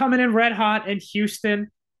 Coming in red hot in Houston.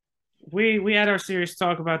 We had our serious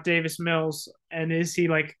talk about Davis Mills, and is he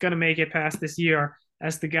like going to make it past this year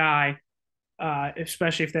as the guy,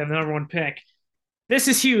 especially if they have the number one pick. This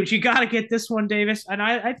is huge. You got to get this one, Davis, and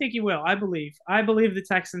I think you will. I believe the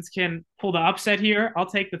Texans can pull the upset here. I'll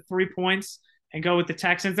take the 3 points and go with the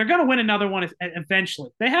Texans. They're going to win another one eventually.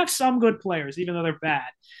 They have some good players, even though they're bad.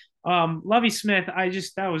 Lovie Smith, I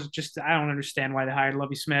don't understand why they hired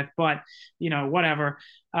Lovie Smith, but whatever.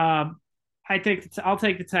 I'll take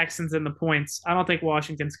the Texans and the points. I don't think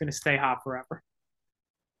Washington's going to stay hot forever.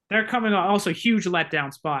 They're coming on also huge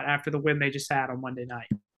letdown spot after the win they just had on Monday night.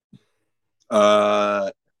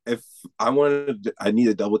 If I need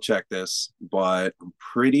to double check this, but I'm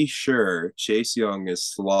pretty sure Chase Young is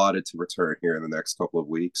slotted to return here in the next couple of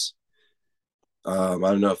weeks. I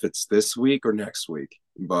don't know if it's this week or next week,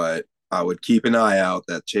 but I would keep an eye out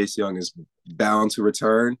that Chase Young is bound to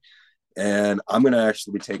return. And I'm going to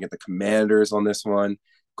actually be taking the Commanders on this one.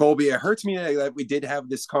 Colby, it hurts me that we did have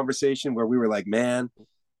this conversation where we were like, man,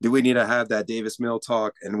 do we need to have that Davis Mill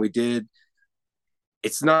talk? And we did.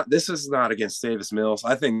 This is not against Davis Mills.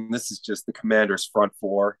 I think this is just the Commanders' front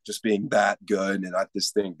four just being that good. And I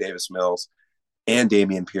just think Davis Mills and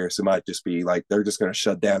Dameon Pierce, it might just be like they're just going to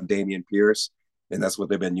shut down Dameon Pierce. And that's what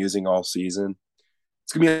they've been using all season.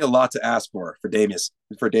 It's going to be a lot to ask for Davis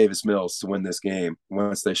Mills to win this game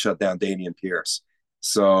once they shut down Dameon Pierce.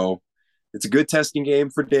 So it's a good testing game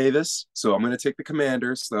for Davis. So I'm going to take the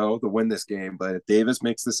Commanders, though, to win this game. But if Davis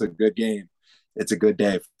makes this a good game, it's a good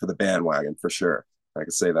day for the bandwagon for sure. I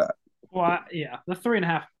can say that. Well, yeah, the 3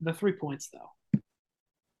 points, though.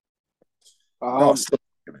 Still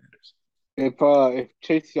Commanders. If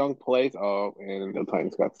Chase Young plays, and the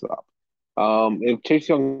Titans got stopped. If Chase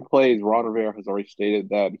Young plays, Ron Rivera has already stated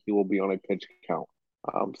that he will be on a pitch count.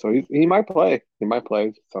 So he might play. He might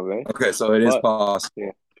play Sunday. Okay, so it is possible.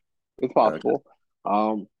 Yeah, it's possible.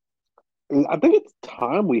 Okay. I think it's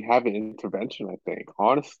time we have an intervention. I think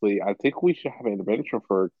honestly, I think we should have an intervention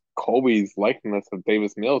for Colby's likeness of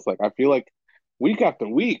Davis Mills. Like I feel like week after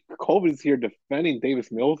week, Colby's here defending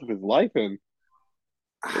Davis Mills with his life, and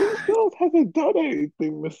Davis Mills hasn't done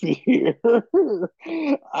anything this year.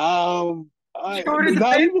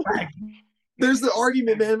 There's the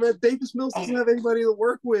argument, man. Davis Mills doesn't have anybody to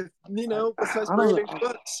work with, besides Brandon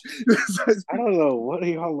Cooks. I don't know what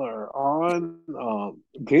y'all are on.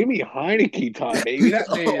 Jamie Heineke time, baby.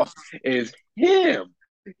 That man is him.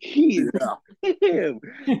 He's him.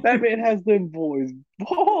 That man has them boys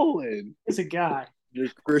balling. He's a guy.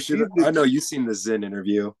 Christian, I know you've seen the Zen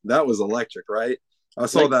interview. That was electric, right? I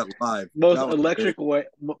saw that live. Most electric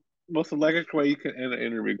way you can end an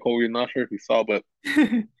interview. Cole, you're not sure if you saw, but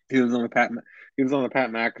he was on the Pat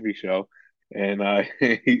McAfee show, and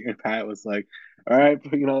Pat was like, "All right,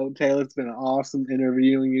 Taylor, it's been an awesome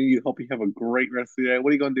interviewing you. You hope you have a great rest of the day.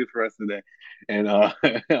 What are you gonna do for the rest of the day?" And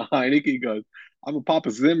Heineke goes, "I'm gonna pop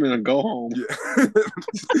a Zimmer and go home." Yeah.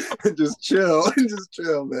 just chill,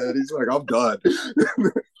 man. He's like, "I'm done."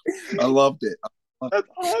 I loved it. That's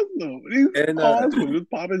awesome. He's awesome.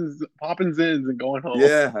 Just popping Zins and going home.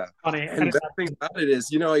 Yeah. Funny. And the thing about it is,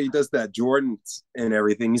 he does that Jordan and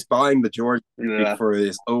everything. He's buying the Jordan for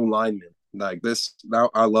his own lineman. Like this.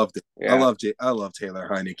 Now I loved it. Yeah. I love Taylor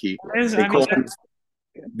Heineke.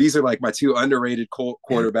 These are like my two underrated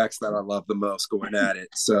quarterbacks that I love the most going at it.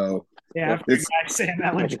 So yeah, saying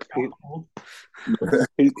that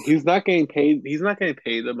he's not getting paid. He's not getting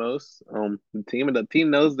paid the most. The team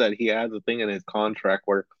knows that he has a thing in his contract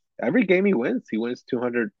where every game he wins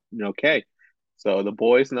 200 K. So the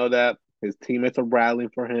boys know that his teammates are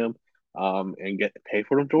rallying for him. And get paid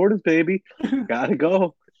for them Jordans, baby. Gotta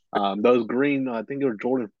go. Those green, I think they were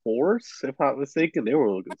Jordan 4s, if I'm not mistaken. They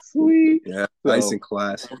were looking sweet. Yeah, nice and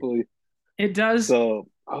class. It does. So,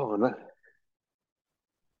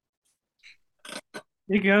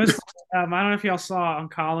 It goes. I don't know if y'all saw on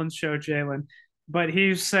Colin's show, Jalen, but he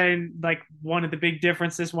was saying like one of the big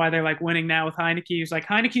differences why they're like winning now with Heineke. He was like,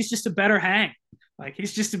 Heineke's just a better hang. Like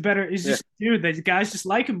he's just a dude. The guys just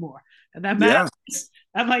like him more, and that matters.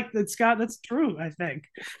 Yeah. That's true. I think.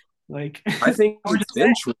 I think it's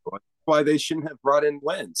been true. That's why they shouldn't have brought in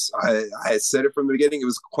Wentz. I said it from the beginning. It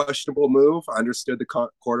was a questionable move. I understood the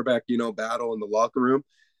quarterback, battle in the locker room.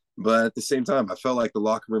 But at the same time, I felt like the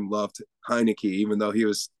locker room loved Heineke, even though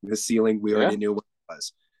his ceiling, we already knew what it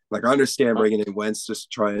was. Like, I understand bringing in Wentz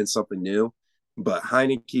just trying something new, but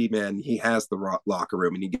Heineke, man, he has the locker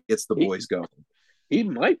room and he gets the boys going. He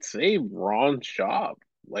might save Ron Schaub.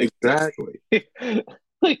 Like, exactly.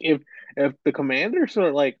 Like if the Commanders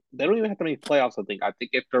are like, they don't even have to make playoffs. I think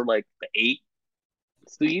if they're like the 8th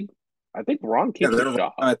seed, I think Ron keeps they're a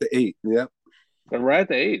job at the 8. Yep. They're right at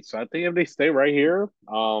the 8. So I think if they stay right here,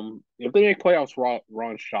 if they make playoffs,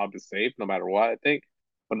 Ron Schaub is safe no matter what. I think,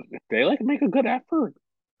 but if they like make a good effort,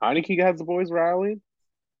 Heineke has the boys rallying.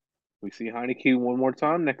 We see Heineke one more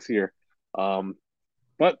time next year.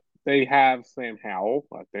 But they have Sam Howell,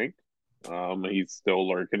 I think. He's still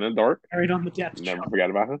lurking in the dark. Carried on the depth Never chart. forgot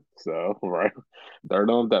about him. So, right. They're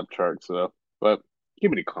on the depth chart. So, but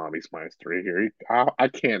give me the Commies -3 here. I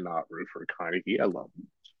cannot root for Heineke. I love him.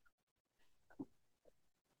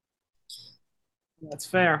 That's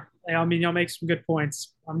fair. I mean, you'll make some good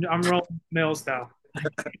points. I'm rolling Mills, though. I'm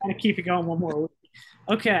going to keep it going one more week.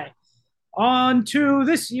 Okay. On to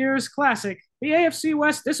this year's classic, the AFC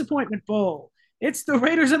West Disappointment Bowl. It's the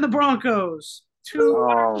Raiders and the Broncos. Two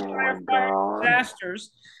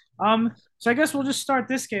disasters. So I guess we'll just start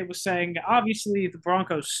this game with saying, obviously, the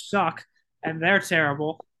Broncos suck, and they're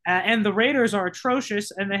terrible. And the Raiders are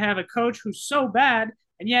atrocious, and they have a coach who's so bad,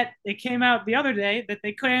 and yet it came out the other day that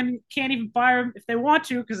they can't even fire him if they want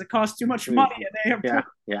to because it costs too much money. And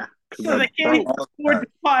so they can't even afford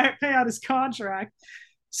to pay out his contract.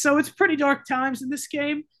 So it's pretty dark times in this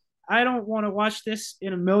game. I don't want to watch this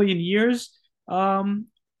in a million years.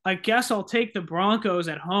 I guess I'll take the Broncos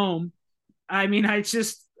at home. I mean, I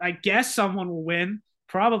guess someone will win.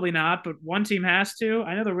 Probably not, but one team has to.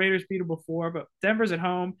 I know the Raiders beat them before, but Denver's at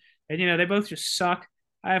home, and, they both just suck.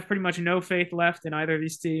 I have pretty much no faith left in either of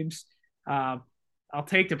these teams. I'll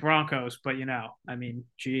take the Broncos, but, I mean,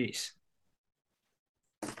 geez.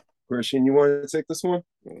 Christian, you want to take this one?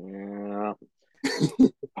 Yeah.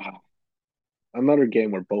 Another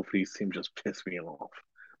game where both of these teams just piss me off.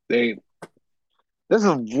 This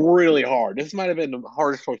is really hard. This might have been the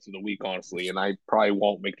hardest choice of the week, honestly, and I probably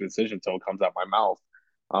won't make the decision until it comes out my mouth.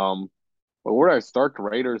 But where I start, the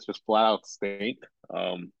Raiders just flat out stink.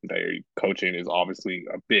 Their coaching is obviously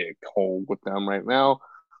a big hole with them right now.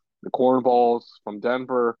 The cornballs from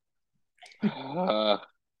Denver. I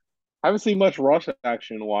haven't seen much rush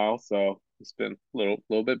action in a while, so it's been a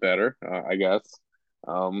little bit better, I guess.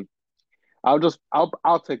 I'll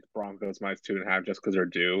take the Broncos -2.5 just because they're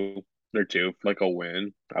due. They're due for like a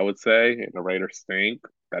win, I would say. And the Raiders stink.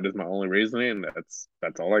 That is my only reasoning.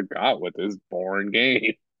 That's all I got with this boring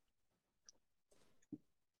game.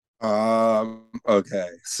 Okay.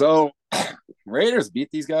 So Raiders beat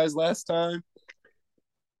these guys last time.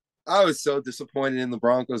 I was so disappointed in the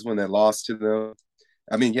Broncos when they lost to them.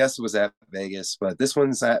 I mean, yes, it was at Vegas, but this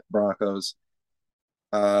one's at Broncos.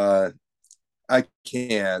 I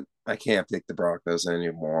can't pick the Broncos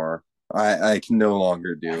anymore. I can no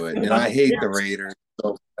longer do it. And I hate the Raiders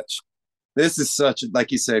so much. This is such,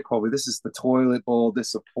 like you said, Colby, this is the toilet bowl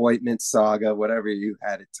disappointment saga, whatever you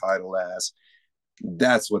had it titled as.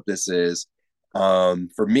 That's what this is.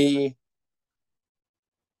 For me,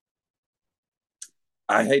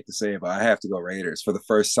 I hate to say it, but I have to go Raiders. For the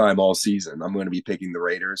first time all season, I'm going to be picking the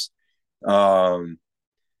Raiders.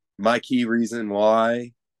 My key reason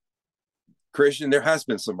why, Christian, there has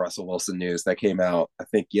been some Russell Wilson news that came out, I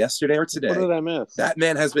think, yesterday or today. What did I miss? That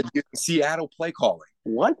man has been using Seattle play calling.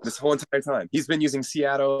 What? This whole entire time. He's been using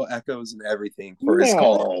Seattle echoes and everything for his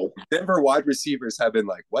call. Denver wide receivers have been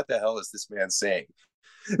like, what the hell is this man saying?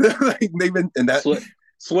 Like, they've been, and that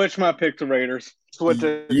switch my pick to Raiders. Switch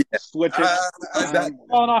it. Yeah. Switch it.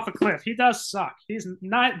 Falling off a cliff. He does suck. He's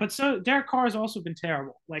not, but so Derek Carr has also been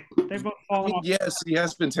terrible. Like, they've both fallen off. Yes, he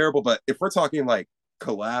has been terrible, but if we're talking like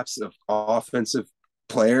collapse of offensive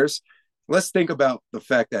players, let's think about the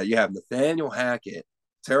fact that you have Nathaniel Hackett,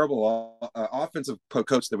 terrible offensive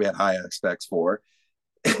coach that we had high expects for,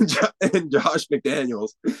 and Josh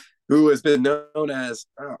McDaniels, who has been known as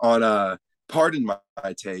pardon my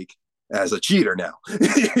take, as a cheater now.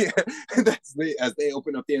 As they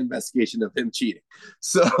open up the investigation of him cheating.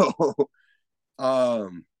 So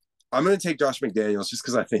I'm going to take Josh McDaniels just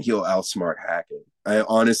because I think he'll outsmart Hackett. I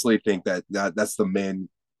honestly think that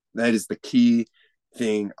is the key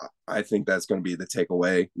thing. I think that's going to be the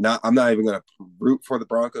takeaway. I'm not even going to root for the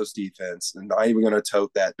Broncos defense and not even going to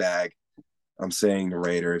tote that bag. I'm saying the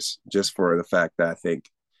Raiders just for the fact that I think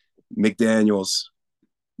McDaniels,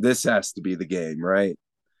 this has to be the game, right?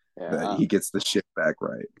 Yeah. That he gets the shit back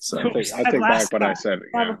right. So I take back what I said.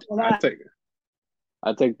 Yeah.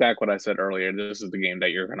 I take back what I said earlier. This is the game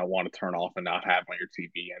that you're going to want to turn off and not have on your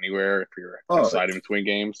TV anywhere if you're deciding between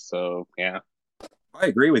games. So, yeah. I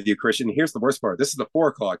agree with you, Christian. Here's the worst part. This is the 4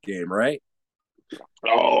 o'clock game, right?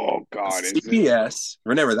 Oh God, is it? CBS.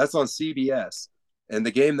 Remember, that's on CBS. And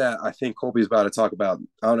the game that I think Colby's about to talk about,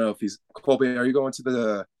 I don't know if he's Colby. Are you going to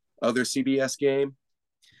the other CBS game?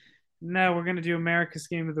 No, we're gonna do America's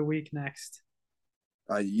Game of the Week next.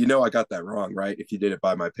 I got that wrong, right? If you did it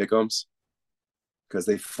by my pick'ems, because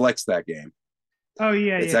they flexed that game. Oh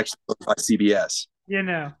yeah, It's yeah. actually by CBS. Yeah,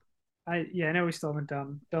 no. I know we still haven't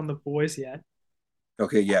done the boys yet.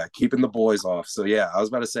 Okay, yeah, keeping the boys off. So yeah, I was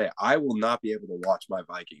about to say I will not be able to watch my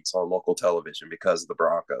Vikings on local television because of the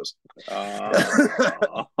Broncos. They're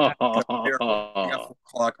 4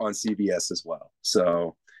 o'clock on CBS as well,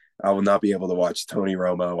 so I will not be able to watch Tony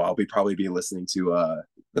Romo. I'll probably be listening to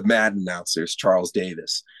the Madden announcers, Charles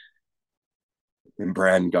Davis and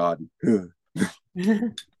Brandon Godden.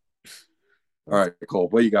 All right, Cole,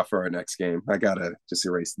 what you got for our next game? I gotta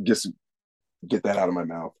just get that out of my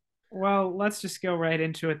mouth. Well, let's just go right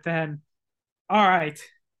into it then. All right.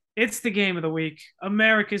 It's the game of the week,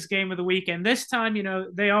 America's Game of the Week. And this time,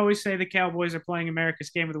 they always say the Cowboys are playing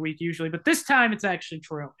America's Game of the Week usually, but this time it's actually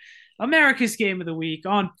true. America's Game of the Week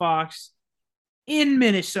on Fox in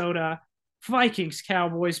Minnesota. Vikings,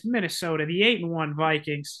 Cowboys, Minnesota, the 8-1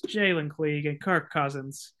 Vikings, Jalen Klieg and Kirk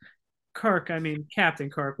Cousins. Captain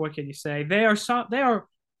Kirk, what can you say? They are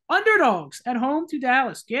underdogs at home to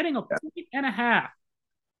Dallas, getting a point and a half.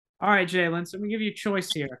 All right, Jalen, so I'm going to give you a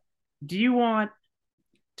choice here. Do you want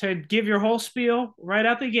to give your whole spiel right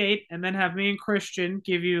out the gate and then have me and Christian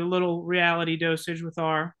give you a little reality dosage with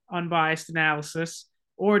our unbiased analysis?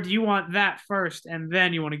 Or do you want that first and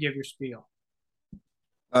then you want to give your spiel?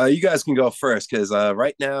 You guys can go first because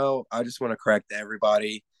right now I just want to correct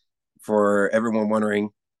everybody. For everyone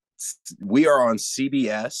wondering, we are on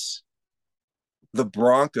CBS. The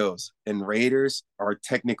Broncos and Raiders are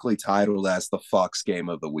technically titled as the Fox Game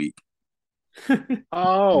of the Week.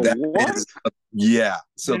 Oh, what? Yeah.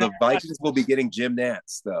 So the Vikings will be getting Jim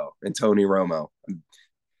Nantz, though, and Tony Romo.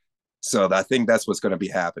 So I think that's what's going to be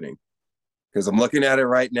happening. Because I'm looking at it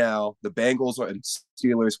right now. The Bengals and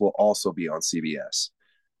Steelers will also be on CBS.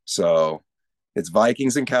 So it's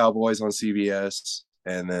Vikings and Cowboys on CBS.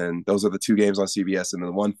 And then those are the 2 games on CBS. And then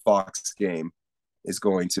the one Fox game is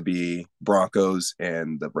going to be Broncos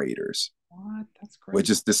and the Raiders. What? That's crazy. Which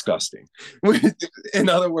is disgusting. In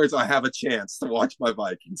other words, I have a chance to watch my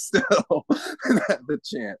Vikings still. I have a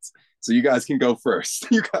chance. So you guys can go first.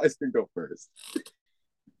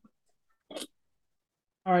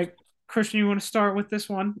 All right. Christian, you want to start with this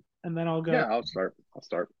one? And then I'll go. Yeah, I'll start.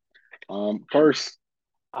 First,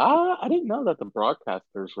 I didn't know that the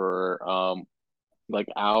broadcasters were like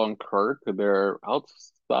Al and Kirk. They're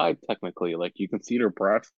outside technically. Like you can see their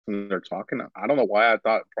breaths when they're talking. I don't know why I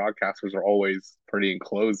thought broadcasters are always pretty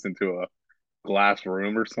enclosed into a glass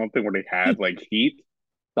room or something where they had like heat.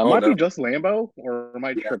 That might be just Lambeau, or am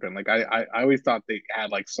I tripping? Like I always thought they had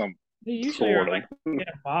like some. They usually are like in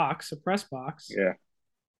a press box. Yeah.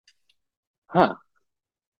 Huh.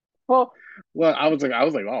 Well, I was like,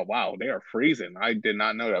 oh wow, they are freezing. I did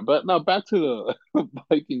not know that. But no, back to the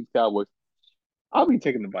Vikings Cowboys. I'll be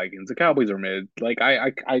taking the Vikings. The Cowboys are mid. Like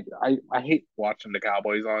I hate watching the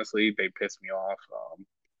Cowboys. Honestly, they piss me off.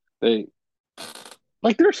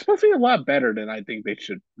 They're supposed to be a lot better than I think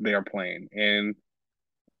they are playing, and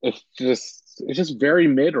it's just very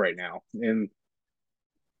mid right now. And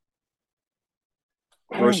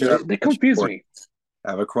they confuse me. I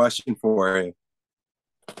have a question for you.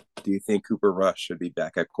 Do you think Cooper Rush should be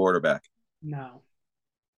back at quarterback? No.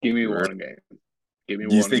 Give me one game.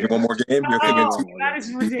 You think one more game? You're thinking that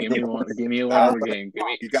is ridiculous. Give me one more game.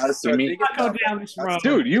 You got to start thinking down this road.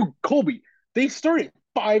 Dude, Colby, they started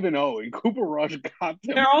 5-0 and Cooper Rush got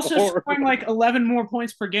them. They're also scoring like 11 more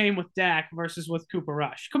points per game with Dak versus with Cooper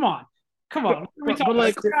Rush. Come on. That's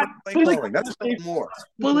more.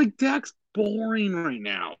 But like Dak's boring right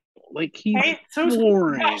now. Like he's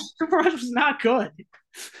boring. Cooper Rush was not good.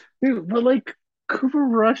 Dude, but like Cooper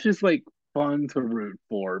Rush is like fun to root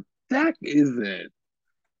for. Dak isn't.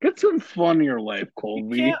 Get some fun in your life,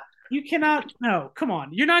 Colby. You cannot. No, come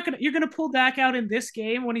on. You're gonna pull Dak out in this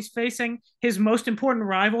game when he's facing his most important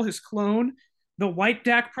rival, his clone, the white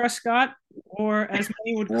Dak Prescott, or as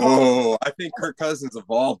many would call. Whoa! I think Kirk Cousins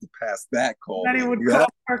evolved past that, Cole. Many would call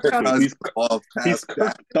Kirk Cousins. He's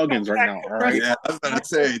Kirk Thuggins right now. All right. Yeah, I was about to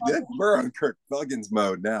say we're on Kirk Thuggins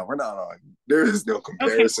mode now. We're not on. There is no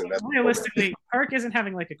comparison. Okay, realistically, Kirk isn't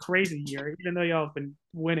having like a crazy year, even though y'all have been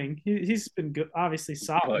winning. He's been good, obviously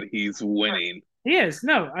solid. But he's winning. He is.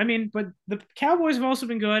 No, but the Cowboys have also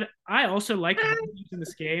been good. I also like the Vikings in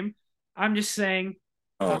this game. I'm just saying.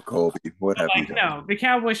 Colby, what have you Like, done? no, the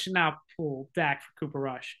Cowboys should not pull Dak for Cooper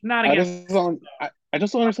Rush. Not I against. just don't. I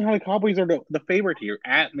just don't understand how the Cowboys are the favorite here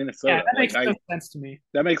at Yeah, Minnesota. that Like makes no sense to me.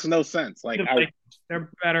 that makes no sense. They're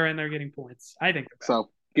better and they're getting points. I think they're better. So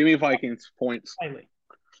give me Vikings points. Slightly.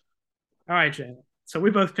 All right, Jalen. So we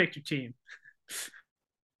both picked your team.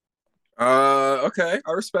 Okay,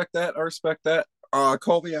 I respect that.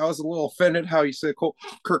 Colby, I was a little offended how you said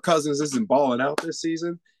Kirk Cousins isn't balling out this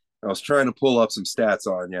season. I was trying to pull up some stats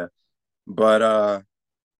on you, but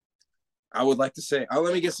I would like to say,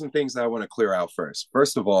 let me get some things that I want to clear out first.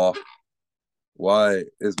 First of all, why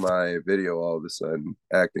is my video all of a sudden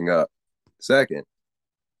acting up? Second,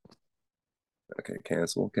 okay,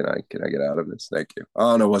 cancel. Can I get out of this? Thank you. I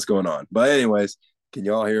don't know what's going on, but anyways, can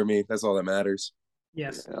y'all hear me? That's all that matters.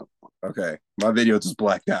 Yes. Yeah. Okay, my video just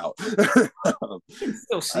blacked out. You can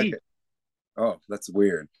still see. Okay. Oh, that's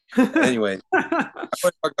weird. Anyway, I want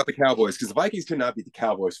to talk about the Cowboys because the Vikings could not beat the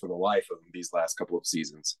Cowboys for the life of them these last couple of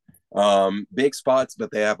seasons. Big spots,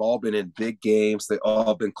 but they have all been in big games. They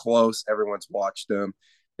all been close. Everyone's watched them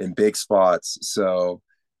in big spots. So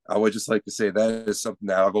I would just like to say that is something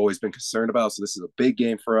that I've always been concerned about. So this is a big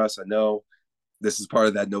game for us. I know this is part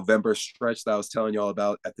of that November stretch that I was telling y'all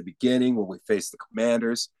about at the beginning when we faced the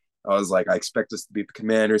Commanders. I was like, I expect us to beat the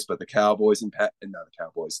Commanders, but the Cowboys and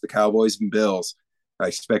the Cowboys and Bills, I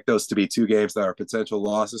expect those to be two games that are potential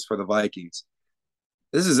losses for the Vikings.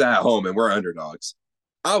 This is at home and we're underdogs.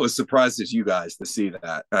 I was surprised as you guys to see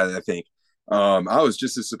that. I think I was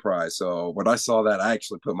just as surprised. So when I saw that, I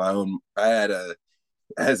actually put my own. I had to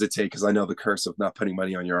hesitate because I know the curse of not putting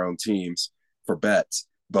money on your own teams for bets,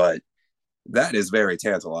 but that is very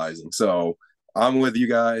tantalizing. So I'm with you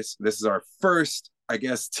guys. This is our first, I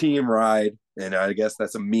guess, team ride, and I guess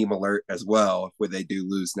that's a meme alert as well if they do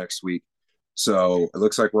lose next week. So it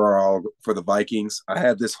looks like we're all for the Vikings. I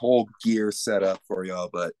had this whole gear set up for y'all,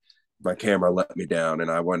 but my camera let me down, and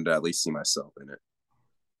I wanted to at least see myself in it.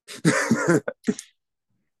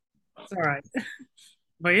 It's all right.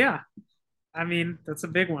 But yeah, I mean, that's a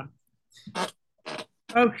big one.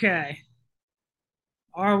 Okay.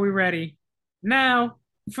 Are we ready? Now,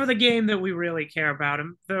 for the game that we really care about,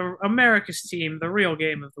 the America's team, the real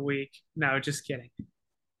game of the week. No, just kidding.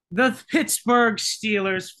 The Pittsburgh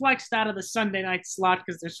Steelers flexed out of the Sunday night slot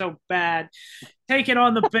because they're so bad. Taking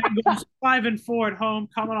on the Bengals, 5-4 at home,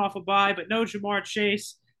 coming off a bye, but no Jamar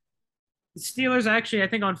Chase. The Steelers actually, I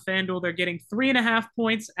think on FanDuel, they're getting 3.5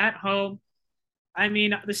 points at home. I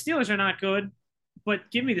mean, the Steelers are not good,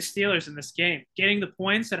 but give me the Steelers in this game. Getting the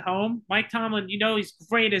points at home. Mike Tomlin, he's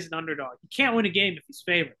great as an underdog. You can't win a game if he's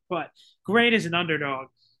favored, but great as an underdog.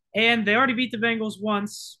 And they already beat the Bengals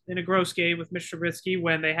once in a gross game with Mr. Trubisky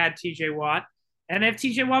when they had T.J. Watt. And they have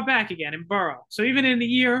T.J. Watt back again in Burrow. So even in the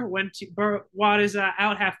year when Watt is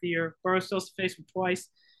out half the year, Burrow still has to face him twice.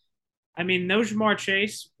 I mean, no Jamar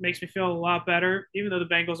Chase makes me feel a lot better, even though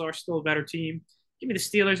the Bengals are still a better team. Give me the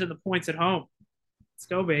Steelers and the points at home. Let's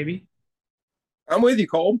go, baby. I'm with you,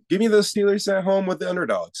 Cole. Give me the Steelers at home with the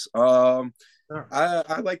underdogs. Sure.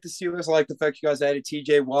 I like the Steelers. I like the fact you guys added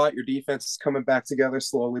TJ Watt. Your defense is coming back together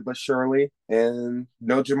slowly but surely. And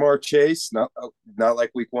no Jamar Chase, not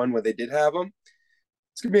like week one where they did have him.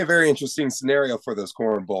 It's going to be a very interesting scenario for those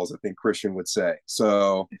cornballs, I think Christian would say.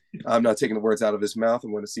 So I'm not taking the words out of his mouth.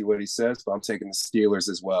 I'm going to see what he says, but I'm taking the Steelers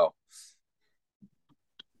as well.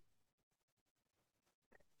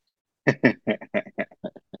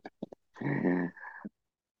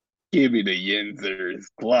 Give me the Yinzers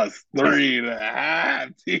plus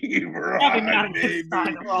 3.5 team ride, baby.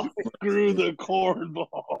 Screw the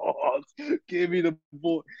cornballs. Give me the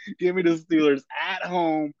Steelers at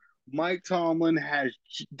home. Mike Tomlin has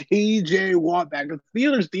TJ Watt back. The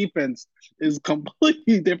Steelers defense is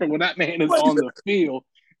completely different when that man is on the field.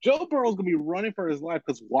 Joe Burrow's going to be running for his life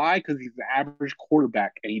because why? Because he's an average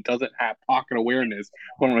quarterback and he doesn't have pocket awareness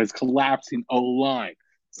from his collapsing O-line.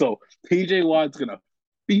 So TJ Watt's going to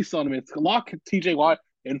feast on him. It's lock TJ Watt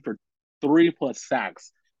in for 3+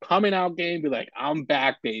 sacks. Coming out game, be like, I'm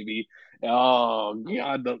back, baby. Oh,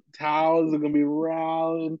 God, the towels are going to be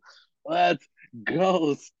round. Let's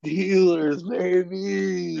go, Steelers,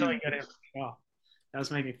 baby. Really good. Oh, that was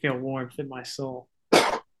making me feel warmth in my soul.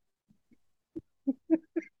 There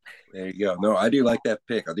you go. No, I do like that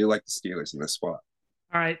pick. I do like the Steelers in this spot.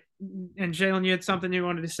 All right. And Jalen, you had something you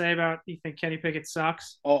wanted to say about you think Kenny Pickett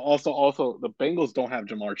sucks? Also, the Bengals don't have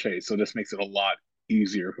Jamar Chase, so this makes it a lot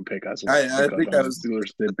easier for pick as well. I think that was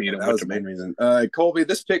Steelers did beat him. That was the main reason. Colby,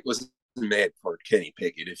 this pick was made for Kenny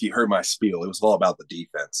Pickett. If you heard my spiel, it was all about the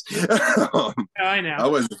defense. I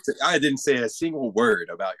know. I didn't say a single word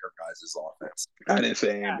about your guys' offense. I didn't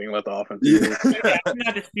say anything about the offense. Yeah. Yeah, I'm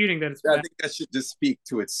not disputing that it's bad. I think that should just speak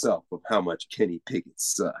to itself of how much Kenny Pickett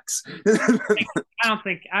sucks.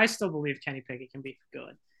 I still believe Kenny Pickett can be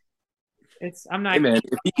good. I'm not. Hey man,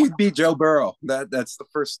 if he could beat Joe Burrow, that's the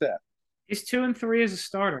first step. He's 2-3 as a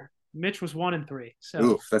starter. Mitch was 1-3. So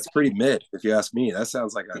oof, that's pretty mid, if you ask me. That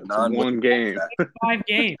sounds like a one game. 5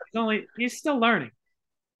 games. He's still learning.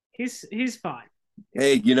 He's fine.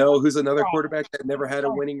 Hey, you know who's another quarterback that never had a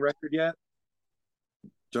winning record yet?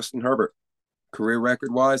 Justin Herbert. Career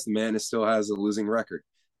record wise, the man still has a losing record.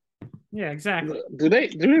 Yeah, exactly. Do they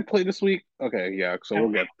play this week? Okay, yeah. So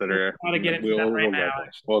we'll get there. We'll get into that right now.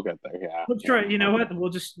 We'll get there. Yeah. We'll try. You know what?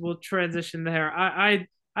 We'll transition there.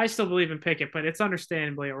 I still believe in Pickett, but it's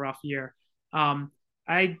understandably a rough year.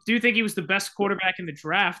 I do think he was the best quarterback in the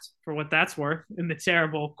draft for what that's worth in the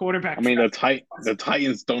terrible quarterback. I mean, the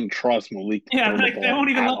Titans don't trust Malik. Yeah, like they won't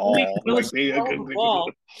even let Malik the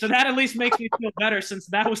ball. So that at least makes me feel better, since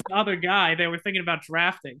that was the other guy they were thinking about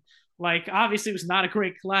drafting. Like, obviously, it was not a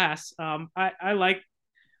great class. I like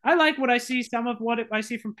what I see. Some of what I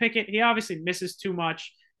see from Pickett. He obviously misses too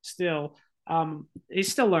much still.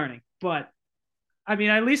 He's still learning, but I mean,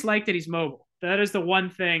 I at least like that he's mobile. That is the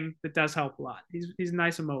one thing that does help a lot. He's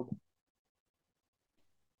nice and mobile.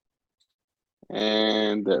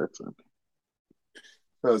 And there's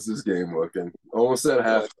how's this game looking? Almost at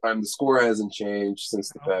halftime. The score hasn't changed since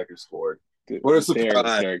the Packers scored. What a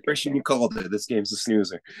surprise! Christian, you called it. This game's a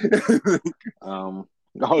snoozer.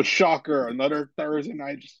 Oh, shocker! Another Thursday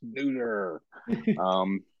night snoozer.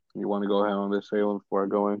 You want to go ahead on this, Salem, before I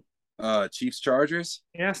go in? Chiefs Chargers.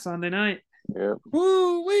 Yeah, Sunday night. Yeah.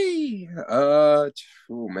 Woo wee. Oh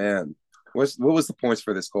man. What was the points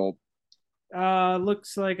for this, Cole?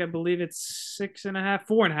 Looks like, I believe it's 6.5,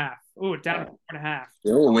 4.5. Oh, down to 4.5.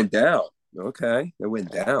 Oh, it went down. Okay, it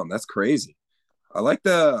went down. That's crazy. I like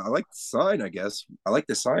the sign, I guess. I like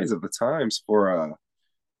the signs of the times for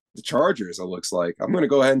the Chargers, it looks like. I'm gonna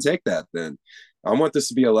go ahead and take that then. I want this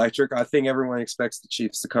to be electric. I think everyone expects the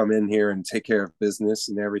Chiefs to come in here and take care of business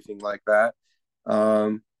and everything like that.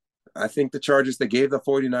 I think the Chargers, they gave the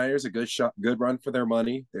 49ers a good run for their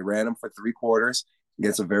money. They ran them for 3 quarters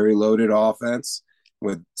against a very loaded offense.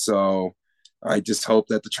 So I just hope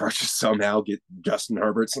that the Chargers somehow get Justin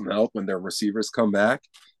Herbert some help when their receivers come back,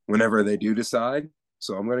 whenever they do decide.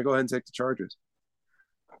 So I'm going to go ahead and take the Chargers.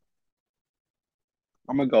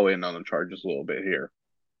 I'm going to go in on the Chargers a little bit here.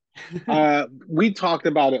 We talked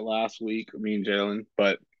about it last week, me and Jalen,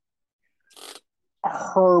 but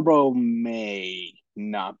Herbo may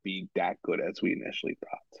not be that good as we initially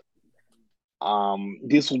thought.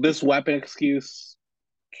 This weapon excuse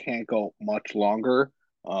can't go much longer.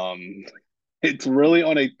 It's really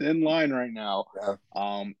on a thin line right now. Yeah.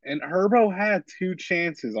 And Herbo had 2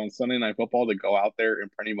 chances on Sunday Night Football to go out there and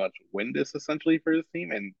pretty much win this essentially for his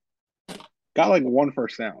team, and got like 1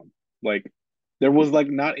 first down. Like, there was like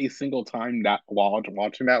not a single time that while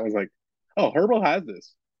watching that was like, oh, Herbo has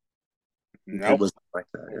this. Nope. It was like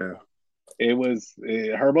that, yeah.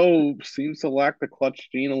 Herbo seems to lack the clutch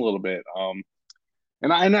gene a little bit.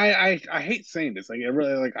 And I hate saying this. Like, it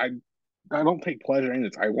really, like, I don't take pleasure in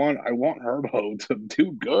this. I want Herbo to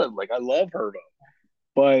do good. Like, I love Herbo,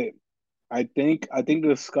 but I think the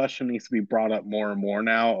discussion needs to be brought up more and more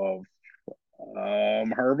now of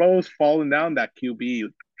Herbo's falling down that QB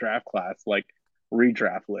draft class, like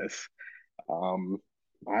redraft list.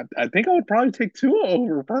 I think I would probably take Tua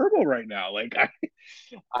over Herbo right now. Like,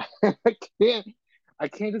 I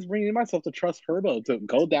can't just bring myself to trust Herbo to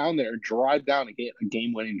go down there, drive down, and get a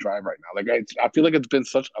game-winning drive right now. Like, I feel like it's been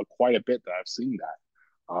quite a bit that I've seen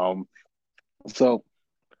that. So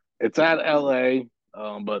it's at LA,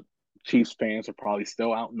 but Chiefs fans are probably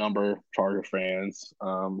still outnumber Charger fans.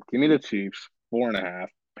 Give me the Chiefs, 4.5.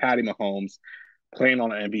 Patty Mahomes playing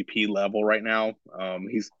on an MVP level right now.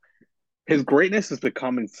 His greatness is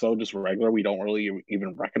becoming so just regular. We don't really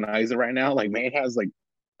even recognize it right now. Like, man has like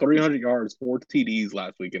 300 yards, 4 TDs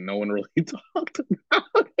last week, and no one really talked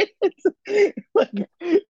about it. Like,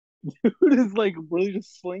 dude is like really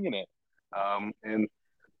just slinging it. And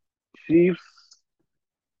Chiefs,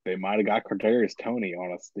 they might have got Kadarius Toney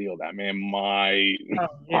on a steal. That man might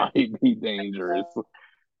be dangerous.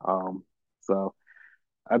 So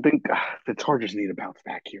I think the Chargers need to bounce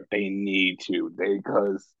back here. They need to,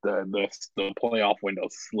 because the playoff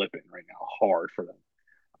window's slipping right now, hard for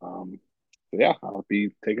them. Yeah, I'll be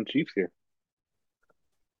taking Chiefs here.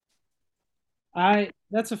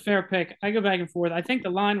 That's a fair pick. I go back and forth. I think the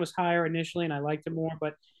line was higher initially, and I liked it more,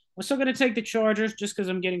 but I'm still going to take the Chargers just because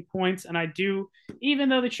I'm getting points. And I do, even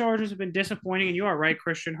though the Chargers have been disappointing, and you are right,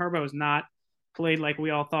 Christian, Herbo has not played like we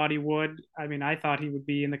all thought he would. I mean, I thought he would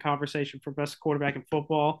be in the conversation for best quarterback in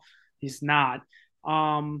football. He's not.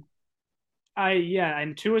 And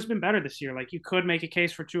Tua's been better this year. Like you could make a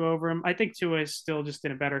case for Tua over him. I think Tua is still just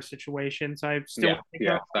in a better situation. So I still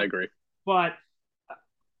I agree. But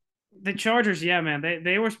the Chargers, yeah, man,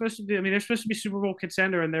 they were supposed to be. I mean, they're supposed to be Super Bowl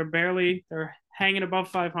contender, and they're hanging above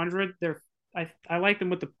 500. I like them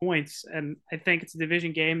with the points, and I think it's a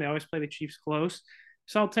division game. They always play the Chiefs close,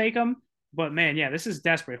 so I'll take them. But man, yeah, this is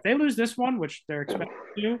desperate. If they lose this one, which they're expected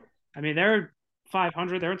to, I mean, they're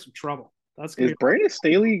 500. They're in some trouble. Is Brandon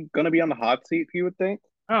Staley going to be on the hot seat, you would think?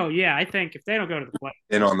 Oh, yeah. I think if they don't go to the play.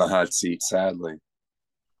 In on the hot seat, sadly.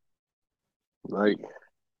 Like,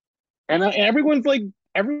 and everyone's like,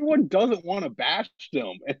 everyone doesn't want to bash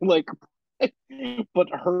them. And like, but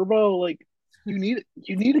Herbo, like, you need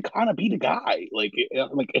to kind of be the guy. Like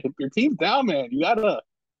if your team's down, man, you gotta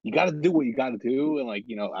do what you gotta do, and like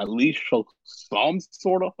at least show some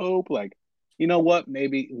sort of hope. Like, you know what?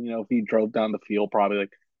 Maybe if he drove down the field, probably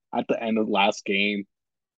like at the end of the last game,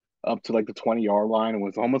 up to like the 20-yard line and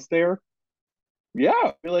was almost there.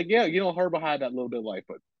 Yeah, like Herbo had that little bit of life,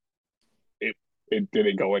 but it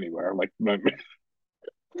didn't go anywhere. Like,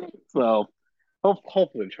 so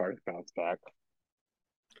hopefully the Chargers bounce back.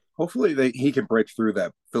 Hopefully he can break through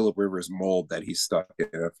that Phillip Rivers mold that he's stuck in.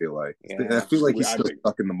 I feel like he's still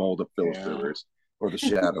stuck in the mold of Phillip Rivers or the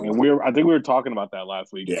shadow. And I think we were talking about that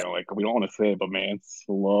last week. Yeah. Like we don't want to say it, but man,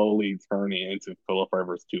 slowly turning into Phillip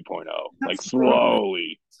Rivers 2.0. Like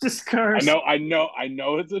slowly. It's just cursed. I know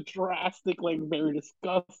it's a drastic, like very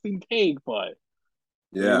disgusting take, but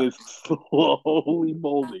it is slowly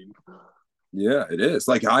molding. Yeah, it is.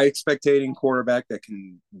 Like high expectating quarterback that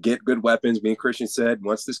can get good weapons. Me and Christian said,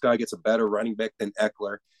 once this guy gets a better running back than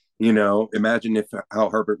Eckler, imagine how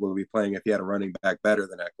Herbert will be playing if he had a running back better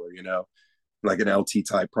than Eckler, like an LT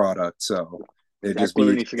type product. So it just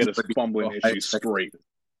needs to get his fumbling issue straight.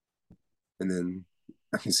 And then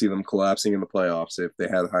I can see them collapsing in the playoffs if they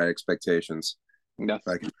had high expectations. I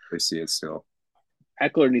can really see it still.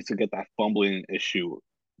 Eckler needs to get that fumbling issue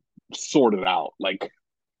sorted out. Like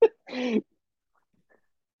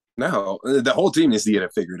no, the whole team needs to get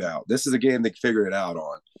it figured out. This is a game they can figure it out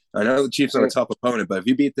on. I know the Chiefs are a tough opponent, but if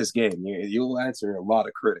you beat this game, you'll answer a lot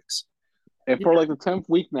of critics. And for like the 10th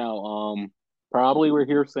week now, probably we're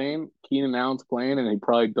here saying Keenan Allen's playing, and he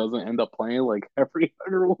probably doesn't end up playing like every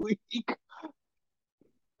other week.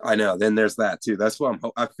 I know. Then there's that too. That's why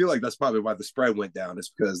I feel like that's probably why the spread went down.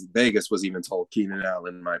 Is because Vegas was even told Keenan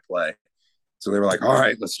Allen might play, so they were like, "All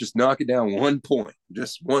right, let's just knock it down 1 point,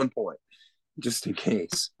 just 1 point, just in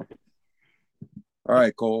case." All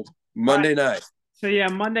right, Cole. Monday night. So yeah,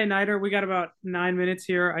 Monday nighter. We got about 9 minutes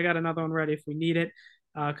here. I got another one ready if we need it,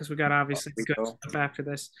 because we got obviously good stuff after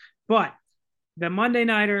this. But the Monday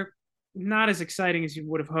nighter, not as exciting as you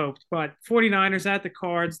would have hoped. But 49ers at the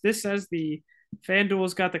Cards. This says the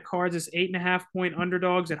FanDuel's got the Cards as 8.5-point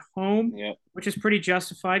underdogs at home, which is pretty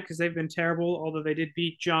justified because they've been terrible. Although they did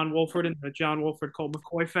beat John Wolford in the John Wolford Colt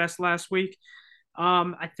McCoy Fest last week.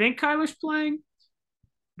 I think Kyler's playing,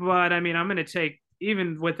 but I mean, I'm going to take.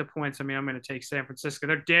 Even with the points, I mean, I'm going to take San Francisco.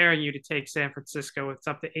 They're daring you to take San Francisco. It's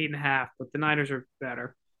up to 8.5, but the Niners are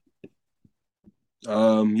better.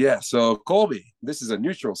 So Colby, this is a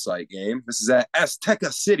neutral site game. This is at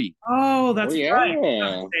Azteca City. Oh, that's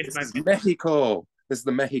right. This is Mexico. This is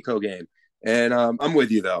the Mexico game. And I'm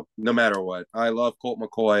with you, though, no matter what. I love Colt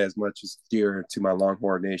McCoy as much as dear to my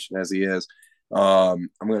Longhorn Nation as he is.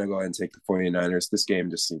 I'm going to go ahead and take the 49ers. This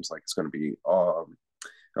game just seems like it's going to be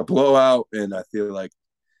a blowout, and I feel like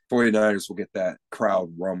 49ers will get that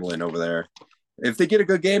crowd rumbling over there. If they get a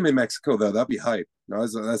good game in Mexico, though, that'd be hype.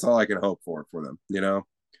 That's all I can hope for them, The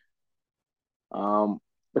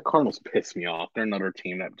Cardinals piss me off. They're another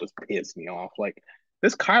team that just pissed me off. Like,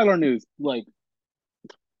 this Kyler news, like,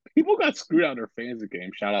 people got screwed out of their fantasy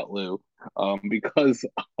game. Shout out Lou. Because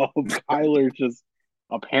of Kyler just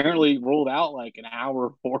apparently rolled out like an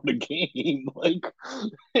hour before the game. Like,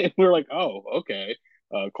 and we're like, oh, okay.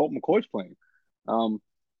 Colt McCoy's playing.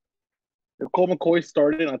 If Colt McCoy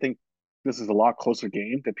started, I think this is a lot closer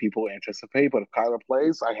game than people anticipate. But if Kyler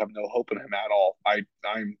plays, I have no hope in him at all.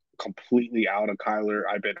 I'm completely out of Kyler.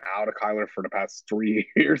 I've been out of Kyler for the past 3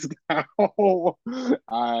 years now.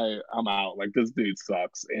 I'm out. Like, this dude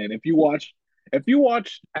sucks. And if you watch,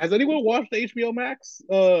 has anyone watched the HBO Max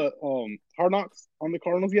Hard Knocks on the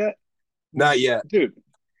Cardinals yet? Not yet, dude.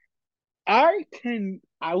 I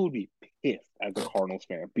would be pissed as a Cardinals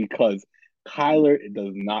fan because Kyler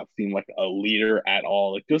does not seem like a leader at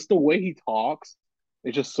all. Like, just the way he talks,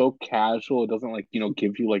 it's just so casual. It doesn't like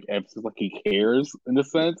give you like emphasis like he cares in a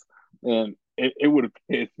sense, and it would have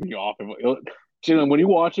pissed me off if Jalen, when you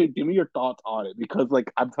watch it, give me your thoughts on it because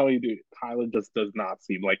like I'm telling you, dude, Tyler just does not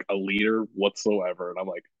seem like a leader whatsoever, and I'm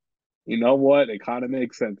like, you know what? It kind of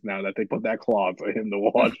makes sense now that they put that clause for him to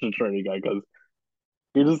watch the training guy because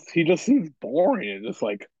he just seems boring and just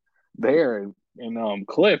like there and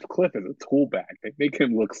Cliff is a tool bag. They make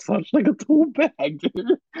him look such like a tool bag,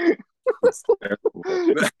 dude. It's terrible.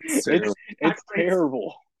 That's it's terrible. it's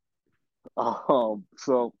terrible.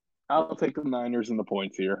 So I'll take the Niners in the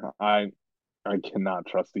points here. I cannot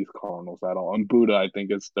trust these Cardinals at all. And Buddha, I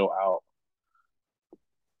think, is still out.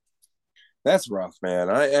 That's rough, man.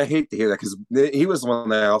 I hate to hear that because he was the one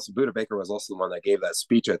that also Buda Baker was also the one that gave that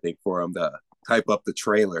speech, I think, for him to hype up the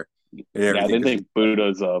trailer and Yeah, I everything. didn't think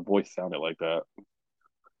Buddha's voice sounded like that.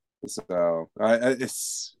 So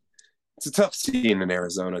it's a tough scene in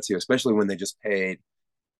Arizona too, especially when they just paid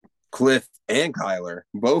Cliff and Kyler.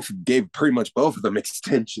 Both gave pretty much both of them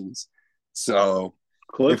extensions. So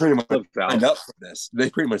they pretty much signed up for this. They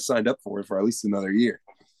pretty much signed up for it for at least another year.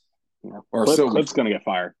 Yeah. Or Cliff's going to get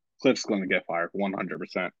fired. Cliff's going to get fired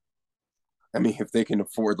 100%. I mean, if they can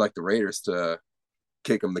afford like the Raiders to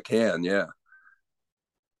kick him the can, yeah.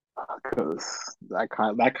 Because that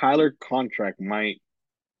Kyler contract might,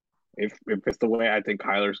 if it's the way I think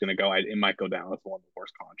Kyler's going to go, it might go down as one of the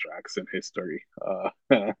worst contracts in history.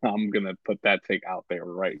 I'm going to put that take out there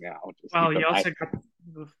right now. Well, you also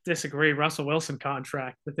disagree. Russell Wilson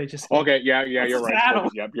contract that they just okay, yeah, you're right.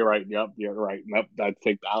 Yep, you're right. Yep, you're right. Yep, that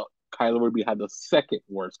take out. Kyler would had the second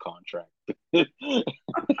worst contract.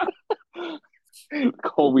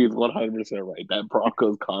 Colby is 100% right. That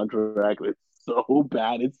Broncos contract is so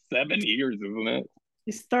bad. It's 7 years, isn't it?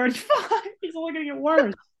 He's 35. He's only going to get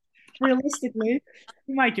worse. Realistically,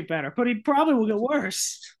 he might get better, but he probably will get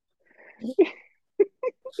worse.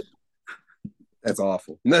 That's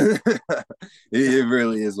awful. It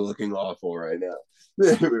really is looking awful right now.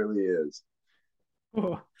 It really is.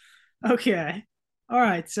 Oh, okay. All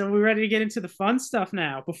right. So we're ready to get into the fun stuff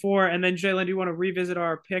now. And then Jalen, do you want to revisit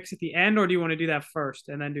our picks at the end, or do you want to do that first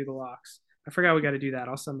and then do the locks? I forgot we got to do that.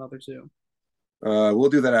 I'll send the other two. We'll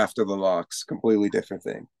do that after the locks. Completely different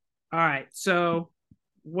thing. All right. So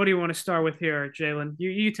what do you want to start with here, Jalen?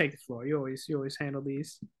 You take the floor. You always handle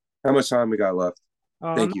these. How much time we got left?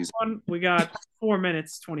 Thank you. We got 4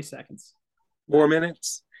 minutes, 20 seconds. 4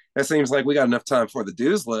 minutes? That seems like we got enough time for the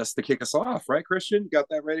dues list to kick us off, right, Christian? You got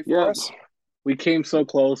that ready for us? We came so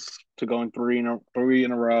close to going three in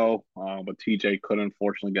a row, but TJ couldn't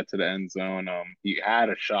unfortunately get to the end zone. He had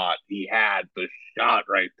a shot. He had the shot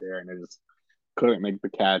right there, and it just couldn't make the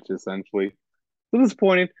catch, essentially.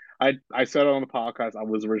 Disappointing. I said it on the podcast. I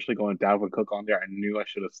was originally going Dalvin Cook on there. I knew I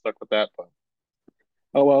should have stuck with that, but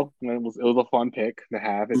oh well. It was a fun pick to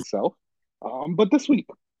have itself. But this week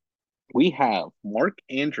we have Mark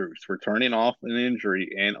Andrews returning off an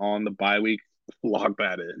injury and on the bye week, lock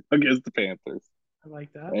that in against the Panthers. I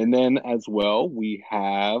like that. And then as well, we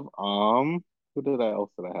have who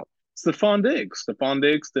else did I have? Stephon Diggs. Stephon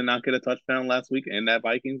Diggs did not get a touchdown last week in that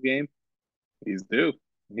Vikings game. He's due.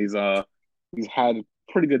 He's had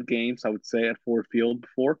pretty good games, I would say, at Ford Field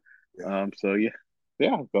before. So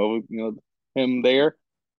go him there.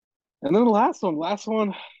 And then the last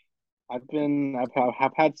one,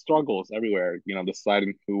 I've had struggles everywhere,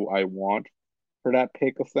 deciding who I want for that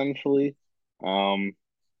pick essentially. No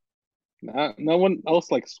one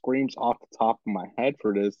else like screams off the top of my head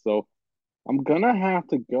for this, so I'm gonna have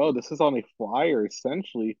to go. This is on a flyer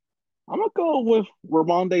essentially. I'm gonna go with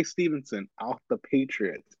Ramondre Stevenson off the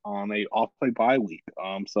Patriots on a off-play bye week.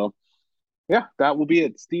 So yeah, that will be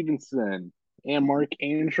it. Stevenson and Mark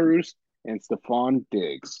Andrews and Stephon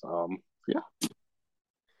Diggs. Yeah.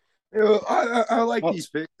 I like these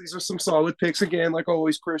picks. These are some solid picks again. Like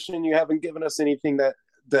always, Christian, you haven't given us anything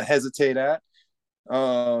to hesitate at.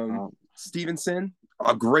 Stevenson,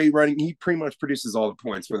 a great running. He pretty much produces all the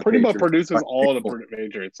points for the Patriots. Much produces all the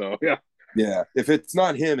Patriots. So yeah. Yeah, if it's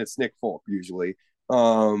not him, it's Nick Folk usually.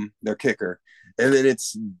 Their kicker, and then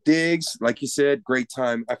it's Diggs. Like you said, great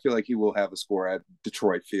time. I feel like he will have a score at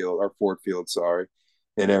Ford Field,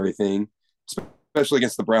 and everything, especially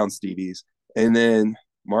against the Browns DBs. And then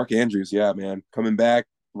Mark Andrews, yeah, man, coming back.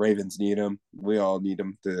 Ravens need him. We all need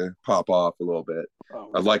him to pop off a little bit.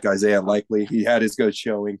 Like Isaiah Likely, he had his good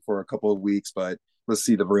showing for a couple of weeks, but let's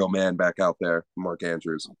see the real man back out there, Mark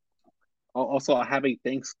Andrews. Also, I have a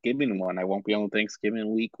Thanksgiving one. I won't be on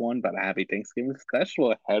Thanksgiving week 1, but I have a Thanksgiving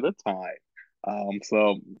special ahead of time.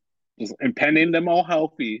 So just pending them all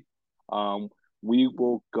healthy, we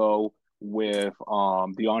will go with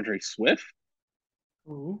DeAndre Swift.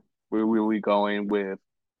 Ooh. we will be going with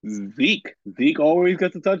Zeke. Zeke always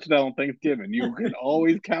gets a touchdown on Thanksgiving. You can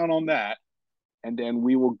always count on that. And then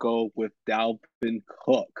we will go with Dalvin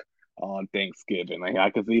Cook on Thanksgiving. Like, I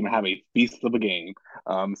could even have a feast of a game.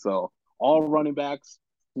 So all running backs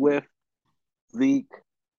with Zeke,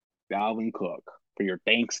 Dalvin Cook for your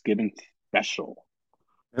Thanksgiving special.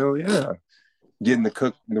 Hell yeah. Getting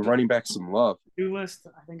the running back some love. Do list.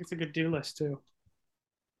 I think it's a good do list too.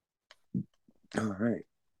 All right.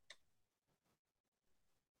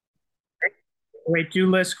 Wait, do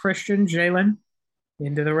list Christian, Jalen,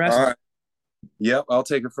 into the rest. All right. Yep, I'll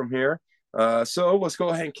take it from here. So let's go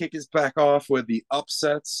ahead and kick us back off with the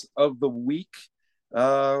upsets of the week.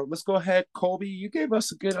 Let's go ahead, Colby. You gave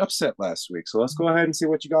us a good upset last week, so let's go ahead and see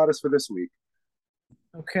what you got us for this week.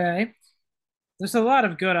 Okay. There's a lot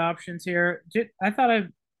of good options here. I thought I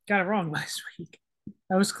got it wrong last week.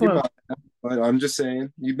 I was close. But I'm just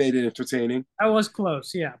saying, you made it entertaining. I was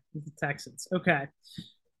close, yeah, with the Texans. Okay.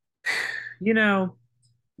 You know,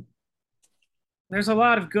 there's a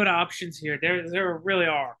lot of good options here. There really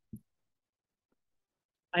are.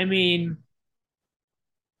 I mean,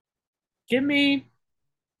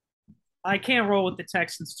 I can't roll with the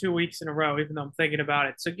Texans 2 weeks in a row, even though I'm thinking about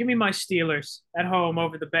it. So give me my Steelers at home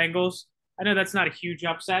over the Bengals. I know that's not a huge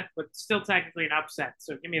upset, but still technically an upset.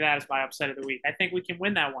 So give me that as my upset of the week. I think we can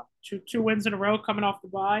win that one. Two wins in a row coming off the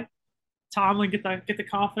bye. Tomlin get the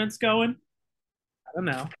confidence going. I don't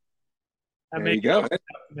know. There you go.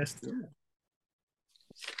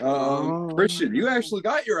 Christian, you actually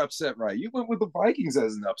got your upset right. You went with the Vikings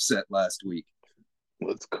as an upset last week.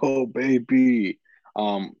 Let's go, baby.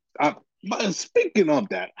 Speaking of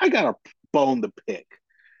that, I got a bone to pick.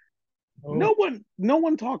 Oh. No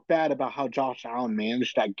one talked bad about how Josh Allen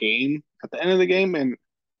managed that game at the end of the game, and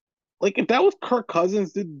like if that was Kirk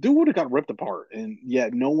Cousins, the dude would have got ripped apart. And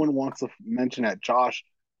yet, no one wants to mention that Josh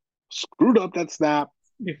screwed up that snap,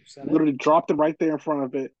 literally dropped it right there in front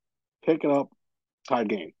of it, pick it up, tied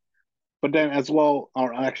game. But then as well,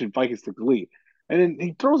 or actually Vikings took the lead, and then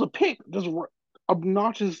he throws a pick, just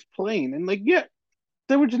obnoxious playing, and like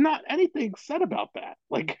there was just not anything said about that.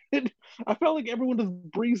 Like, I felt like everyone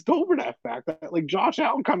just breezed over that fact that like Josh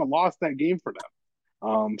Allen kind of lost that game for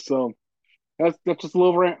them. So that's just a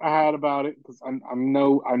little rant I had about it because I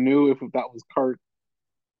knew if that was Kurt,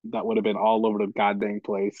 that would have been all over the goddamn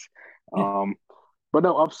place. But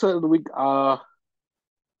no, upset of the week.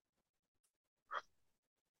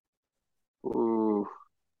 Ooh.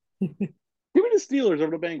 Give me the Steelers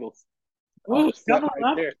over the Bengals. Ooh,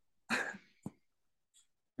 right there.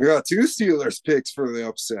 We got 2 Steelers picks for the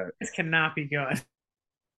upset. This cannot be good.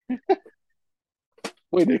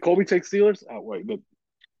 Wait, did Colby take Steelers? Oh, wait.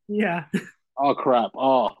 Yeah. Oh, crap.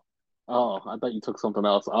 Oh, I thought you took something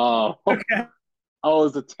else. Oh, okay. Oh,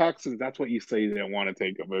 it's the Texans. That's what you say you didn't want to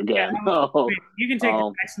take them again. Yeah, you can take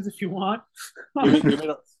the Texans if you want. give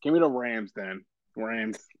me the Rams then.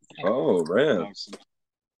 Rams. Oh, Rams.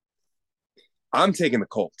 I'm taking the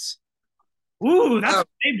Colts. Ooh, that's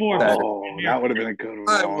a board. That would have been a good one.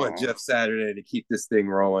 I want Jeff Saturday to keep this thing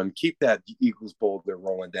rolling. Keep that Eagles boulder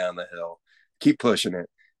rolling down the hill. Keep pushing it.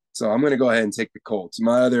 So I'm going to go ahead and take the Colts.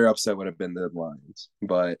 My other upset would have been the Lions.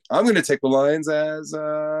 But I'm going to take the Lions as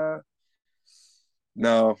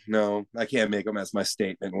no, I can't make them as my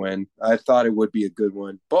statement win. I thought it would be a good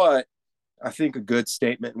one. But I think a good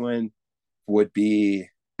statement win would be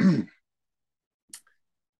the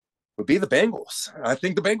Bengals. I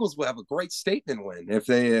think the Bengals will have a great statement win if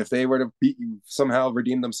they were to somehow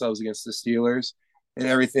redeem themselves against the Steelers and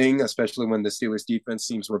everything, especially when the Steelers defense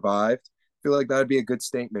seems revived. I feel like that would be a good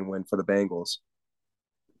statement win for the Bengals.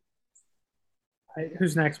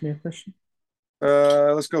 Who's next, me, Christian?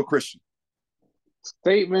 Let's go, Christian.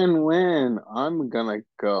 Statement win. I'm gonna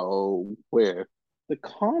go with the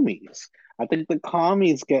Commies. I think the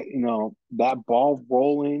Commies get that ball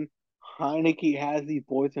rolling. Heineke has these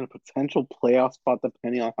boys in a potential playoff spot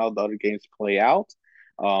depending on how the other games play out.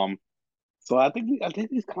 So I think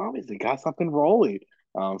these Commies, they got something rolling.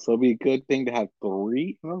 So it'll be a good thing to have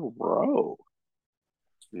 3 in a row.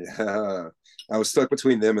 Yeah, I was stuck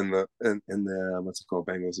between them and the what's it called,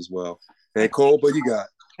 Bengals as well. Hey Cole, what you got?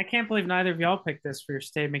 I can't believe neither of y'all picked this for your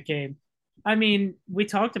statement game. I mean, we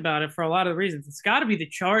talked about it for a lot of reasons. It's got to be the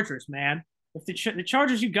Chargers, man. If the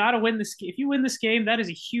Chargers, you got to win this. If you win this game, that is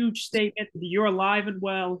a huge statement. You're alive and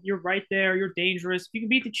well. You're right there. You're dangerous. If you can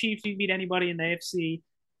beat the Chiefs, you can beat anybody in the AFC,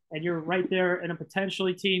 and you're right there in a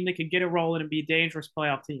potentially team that could get it rolling and be a dangerous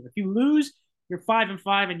playoff team. If you lose, you're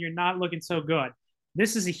 5-5, and you're not looking so good.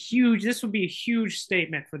 This would be a huge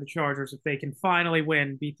statement for the Chargers if they can finally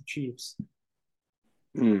win, beat the Chiefs.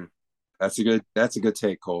 That's a good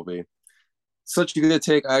take, Colby. such a good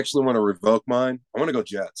take. I actually want to revoke mine. I want to go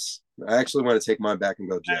Jets. I actually want to take mine back and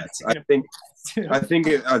go Jets. I think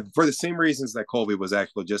for the same reasons that Colby was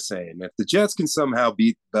actually just saying, if the Jets can somehow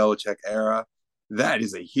beat Belichick era, that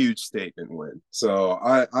is a huge statement win. So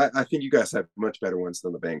I think you guys have much better ones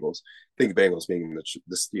than the Bengals. I think the Bengals being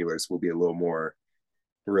the Steelers will be a little more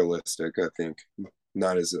realistic. I think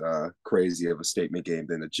not as crazy of a statement game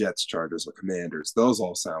than the Jets, Chargers, or Commanders. Those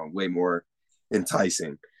all sound way more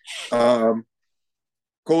enticing.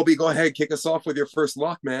 Colby, go ahead, kick us off with your first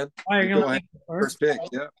lock, man. Go ahead, first pick.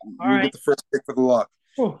 Yeah, you get the first pick for the lock.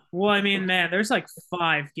 Oh, well, I mean, man, there's like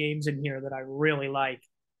 5 games in here that I really like.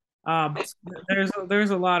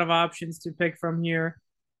 There's a lot of options to pick from here.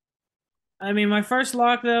 I mean, my first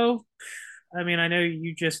lock though. I mean, I know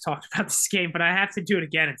you just talked about this game, but I have to do it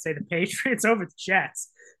again and say the Patriots over the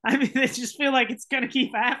Jets. I mean, I just feel like it's gonna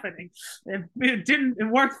keep happening.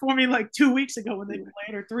 It worked for me like 2 weeks ago when they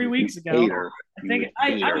played, or 3 weeks ago. I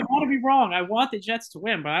want to be wrong. I want the Jets to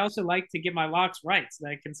win, but I also like to get my locks right so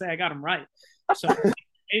that I can say I got them right. So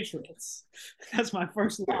Patriots. That's my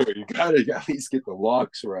first lock. You gotta at least get the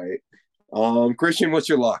locks right. Christian, what's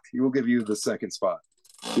your lock? He will give you the second spot.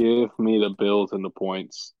 Give me the Bills and the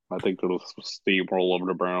points. I think it'll steamroll over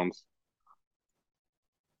the Browns.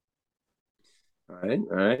 All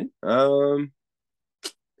right.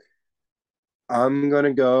 I'm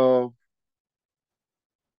gonna go,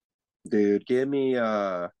 dude. Give me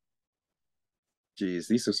geez,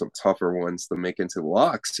 these are some tougher ones to make into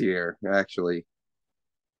locks here. Actually,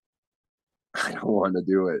 I don't want to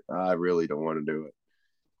do it. I really don't want to do it.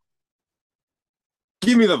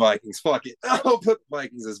 Give me the Vikings. Fuck it. I'll put the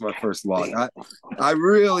Vikings as my first lock. I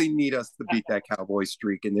really need us to beat that Cowboy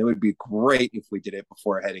streak, and it would be great if we did it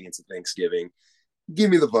before heading into Thanksgiving. Give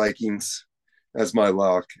me the Vikings as my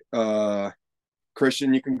lock.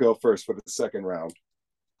 Christian, you can go first for the second round.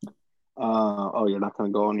 You're not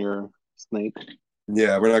going to go on your snake?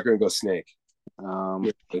 Yeah, we're not going to go snake.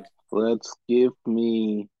 Let's give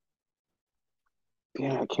me.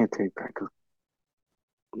 Yeah, I can't take that.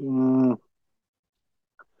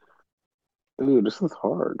 Ooh, this is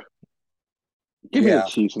hard. Give me the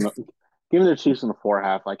Chiefs. Give me the Chiefs in the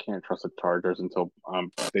 4.5. I can't trust the Chargers until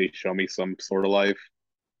they show me some sort of life.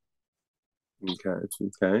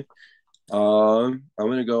 Okay. I'm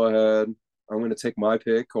gonna go ahead. I'm gonna take my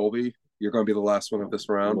pick, Colby. You're gonna be the last one of this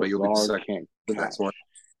round, but you'll be the second. The next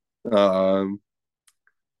one.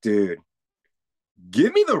 Dude,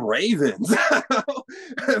 give me the Ravens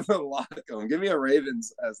as a lock-em. Give me a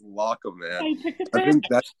Ravens as lock-em, man. I think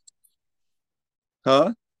that's.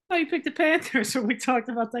 Huh? Oh, you picked the Panthers, so we talked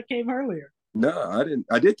about that game earlier. No, I didn't.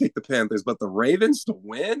 I did take the Panthers, but the Ravens to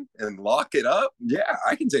win and lock it up. Yeah,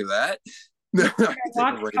 I can do that.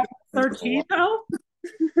 Lock 13 though.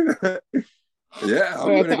 Yeah,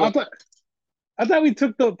 I thought we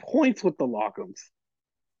took the points with the lock'ems.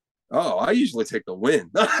 Oh, I usually take the win.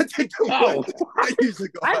 I take the win. I usually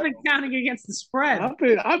go. I've been counting against the spread. I've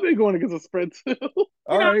been going against the spread too.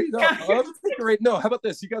 All right, no. How about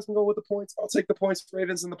this? You guys can go with the points. I'll take the points.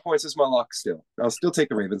 Ravens and the points is my lock still. I'll still take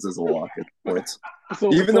the Ravens as a lock at the points.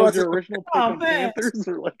 So even though it's your original pick on Panthers,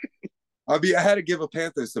 or like. I mean, I had to give a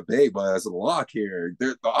Panthers to Bay, but as a lock here,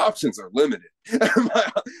 the options are limited.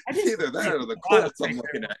 Either that or the Colts I'm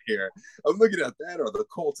looking at here. I'm looking at that or the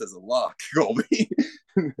Colts as a lock, Colby.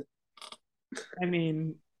 I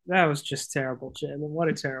mean, that was just terrible, Jim. What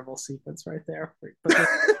a terrible sequence right there.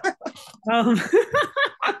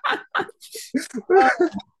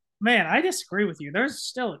 Man, I disagree with you.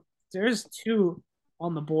 There's 2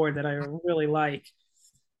 on the board that I really like.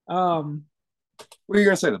 What are you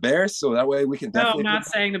gonna say? The Bears? So that way we can definitely. No, I'm not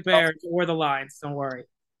saying the Bears or the Lions. Don't worry.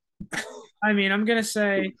 I mean, I'm gonna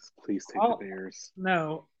say. Please take the Bears.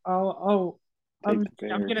 No, I'm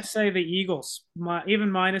gonna say the Eagles, even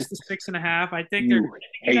minus the 6.5. I think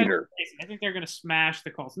they're gonna smash the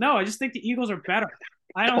Colts. No, I just think the Eagles are better.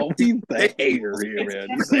 I don't. He's the hater here, man.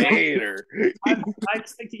 He's the hater. I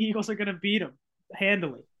just think the Eagles are gonna beat them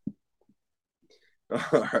handily.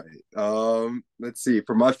 All right. Let's see.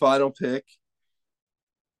 For my final pick,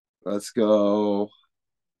 let's go.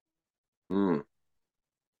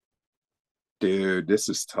 Dude, this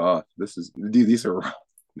is tough. These are rough.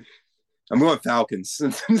 I'm going Falcons.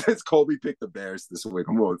 Since Colby picked the Bears this week,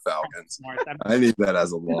 I'm going Falcons. I need that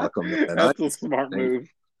as a lock. That's a smart move.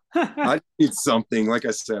 I need something. Like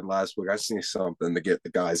I said last week, I just need something to get the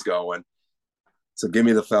guys going. So give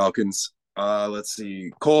me the Falcons. Let's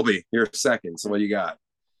see. Colby, you're second. So what do you got?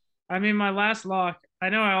 I mean, my last lock, I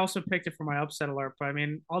know I also picked it for my upset alert, but I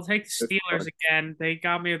mean, I'll take the Steelers again. They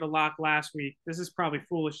got me with a lock last week. This is probably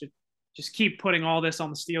foolish to just keep putting all this on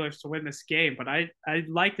the Steelers to win this game. But I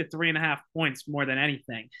like the 3.5 points more than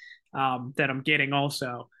anything that I'm getting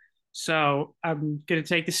also. So I'm going to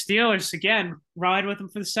take the Steelers again, ride with them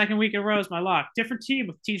for the second week in a row as my lock. Different team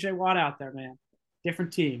with TJ Watt out there, man.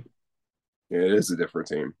 Different team. Yeah, it is a different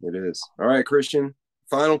team. It is. All right, Christian,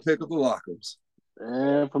 final pick of the lockers.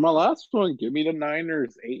 And for my last one, give me the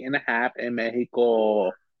Niners, 8.5 in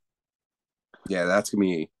Mexico. Yeah, that's gonna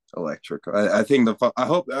be electric. I think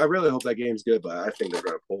I really hope that game's good, but I think they're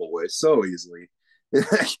gonna pull away so easily in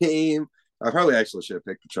that game. I probably actually should have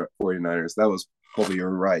picked the 49ers. That was probably, you're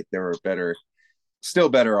right. There were still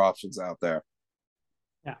better options out there.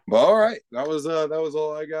 Yeah. But all right, that was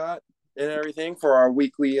all I got and everything for our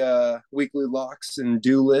weekly locks and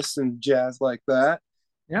do lists and jazz like that.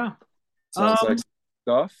 Yeah. Sounds like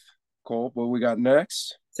stuff. Cole, what we got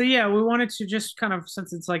next? So yeah, we wanted to just kind of,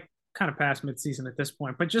 since it's like kind of past midseason at this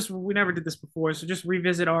point, but just we never did this before, so just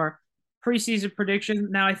revisit our preseason predictions.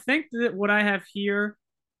 Now I think that what I have here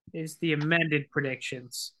is the amended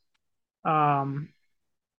predictions.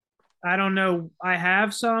 I don't know. I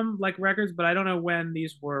have some like records, but I don't know when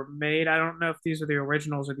these were made. I don't know if these are the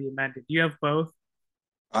originals or the amended. Do you have both?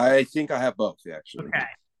 I think I have both, actually. Okay.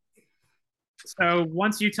 So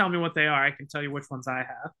once you tell me what they are, I can tell you which ones I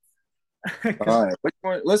have. All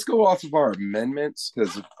right. Let's go off of our amendments,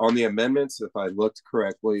 because on the amendments, if I looked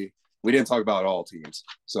correctly, we didn't talk about all teams.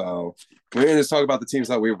 So we're going to talk about the teams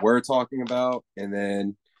that we were talking about. And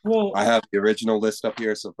then I have the original list up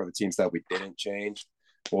here. So for the teams that we didn't change,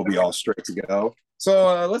 we'll be all straight to go.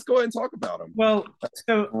 So let's go ahead and talk about them. Well,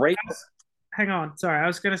 so great. Hang on. Sorry. I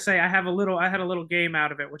was going to say I had a little game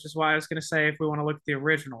out of it, which is why I was going to say if we want to look at the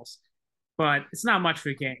originals. But it's not much of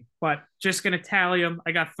a game. But just going to tally them.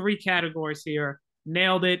 I got 3 categories here.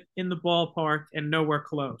 Nailed it, in the ballpark, and nowhere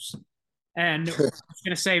close. And I was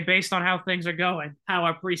going to say, based on how things are going, how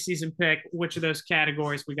our preseason pick, which of those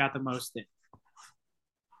categories we got the most in.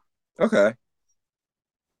 Okay.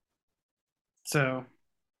 So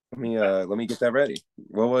let me get that ready.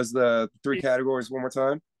 What was the 3 categories one more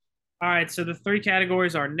time? All right, so the 3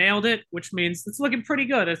 categories are nailed it, which means it's looking pretty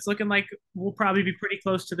good. It's looking like we'll probably be pretty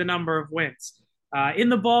close to the number of wins. In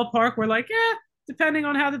the ballpark, we're like, depending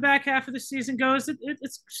on how the back half of the season goes, it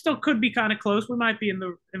still could be kind of close. We might be in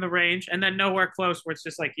the range, and then nowhere close where it's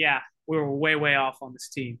just like, yeah, we were way off on this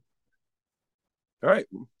team. All right,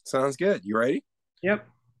 sounds good. You ready? Yep.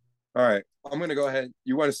 All right, I'm gonna go ahead.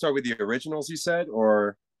 You want to start with the originals, you said,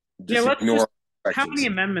 or just ignore? How many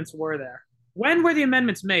amendments were there? When were the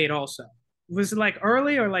amendments made also? Was it like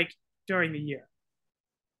early or like during the year?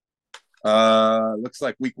 Looks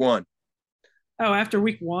like week 1. Oh, after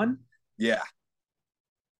week 1? Yeah.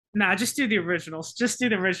 Nah, just do the originals. Just do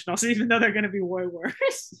the originals, even though they're going to be way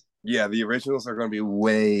worse. Yeah, the originals are going to be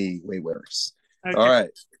way worse. Okay. All right.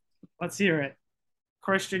 Let's hear it.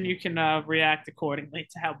 Christian, you can react accordingly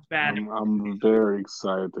to how bad I'm very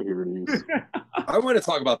excited to hear these. I want to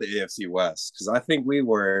talk about the AFC West, because I think we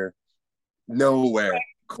were nowhere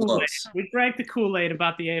close. We drank the Kool-Aid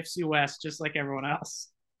about the AFC West just like everyone else.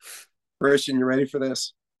 Christian, you ready for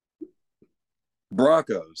this?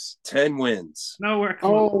 Broncos, 10 wins. Nowhere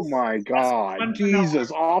close. Oh my God.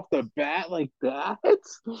 Jesus, off the bat like that?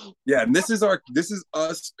 Yeah, and this is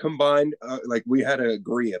us combined. Like we had to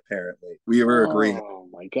agree, apparently. We were agreeing. Oh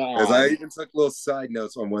my God. Because I even took little side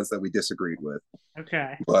notes on ones that we disagreed with.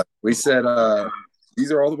 Okay. But we said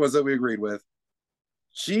these are all the ones that we agreed with.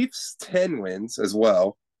 Chiefs, 10 wins as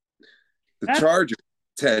well. The Chargers,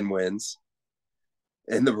 10 wins.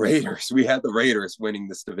 And the Raiders. We had the Raiders winning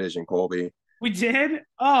this division, Colby. We did?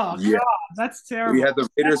 Oh, yeah. God. That's terrible. We had the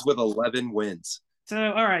Raiders with 11 wins.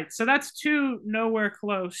 So, all right. So that's 2 nowhere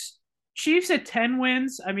close. Chiefs at 10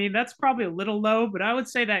 wins. I mean, that's probably a little low, but I would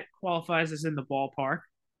say that qualifies as in the ballpark.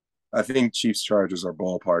 I think Chiefs Chargers are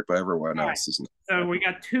ballpark, but everyone else is not. So we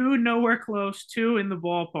got 2 nowhere close, 2 in the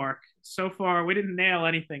ballpark. So far, we didn't nail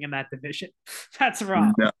anything in that division. That's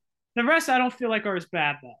wrong. No. The rest I don't feel like are as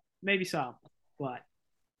bad, though. Maybe some, but.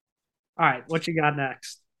 All right, what you got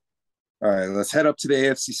next? All right, let's head up to the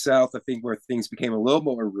AFC South, I think, where things became a little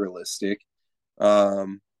more realistic.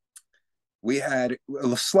 We had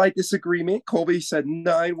a slight disagreement. Colby said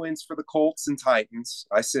 9 wins for the Colts and Titans.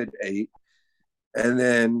 I said 8. And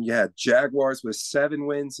then, Jaguars with 7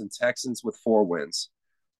 wins and Texans with 4 wins.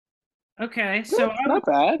 Okay, so not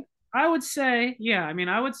bad. I would say,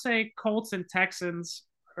 I would say Colts and Texans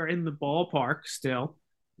are in the ballpark still,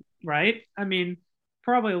 right? I mean,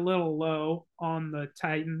 probably a little low on the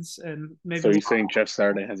Titans and maybe. So you're saying Jeff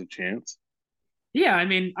Saturday has a chance? Yeah, I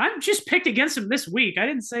mean, I'm just picked against him this week. I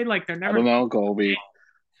didn't say like they're never. I don't know, Colby.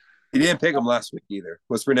 He didn't pick him last week either.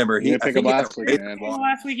 Let's remember He didn't pick him last week, man.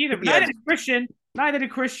 Last week either. But neither did Christian. Neither did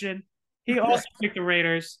Christian. He also picked the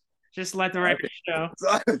Raiders. Just let the record show. No.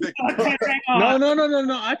 I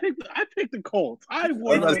picked the Colts. I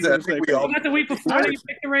was that the week before that you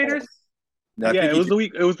picked the Raiders? No, yeah, it was the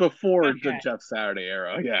week. It was before the Jeff Saturday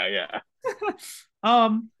era. Yeah.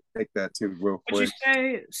 Take that too, real quick. Would you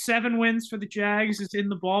say 7 wins for the Jags is in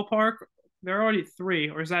the ballpark? They're already 3,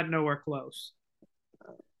 or is that nowhere close?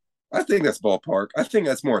 I think that's ballpark. I think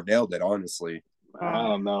that's more nailed it, honestly. I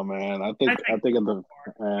don't know, man. I think in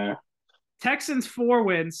the Texans 4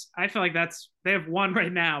 wins. I feel like they have 1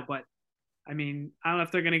 right now, but I mean, I don't know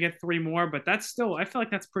if they're going to get 3 more, but that's still, I feel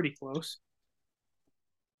like that's pretty close.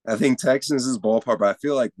 I think Texans is ballpark, but I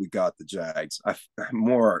feel like we got the Jags. I'm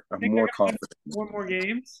more confident. 4 more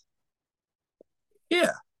games?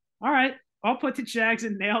 Yeah. All right. I'll put the Jags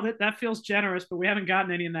and nailed it. That feels generous, but we haven't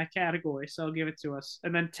gotten any in that category, so I'll give it to us.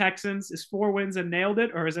 And then Texans is 4 wins and nailed it,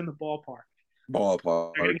 or is in the ballpark?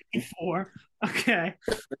 Ballpark. 4. Okay.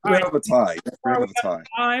 We have a tie. We have a tie.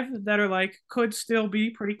 5 that are like could still be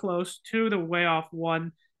pretty close. 2 that way off.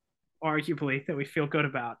 1, arguably, that we feel good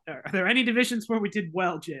about. Are there any divisions where we did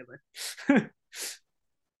well, Jalen?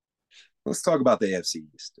 Let's talk about the AFC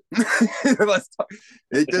East. Let's talk.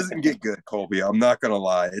 It doesn't get good, Colby. I'm not gonna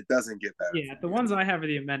lie. It doesn't get better. Yeah, the ones I have are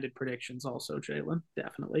the amended predictions, also, Jalen.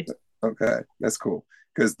 Definitely. Okay, that's cool.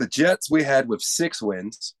 Because the Jets we had with 6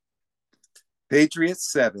 wins,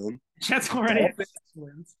 Patriots 7, Jets already have 6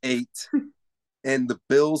 wins, 8, and the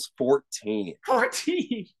Bills 14.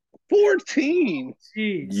 14.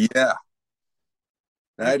 Jeez. Yeah.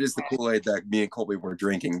 That is the Kool-Aid that me and Colby were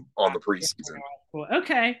drinking on the preseason.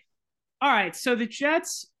 Okay. All right. So the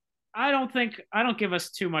Jets, I don't give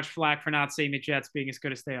us too much flack for not seeing the Jets being as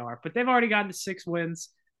good as they are, but they've already gotten to 6 wins.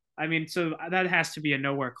 I mean, so that has to be a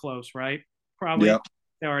nowhere close, right? Probably. Yep.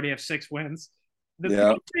 They already have 6 wins.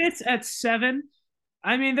 The Patriots at 7.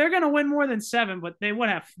 I mean, they're going to win more than 7, but they're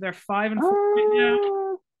 5-4 right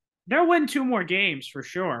now. They'll win 2 more games for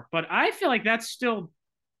sure, but I feel like that's still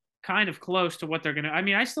kind of close to what they're going to. I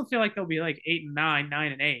mean, I still feel like they'll be like 8-9,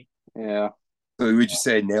 9-8. Yeah. So would you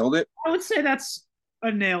say nailed it? I would say that's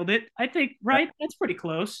a nailed it. I think, right? That's pretty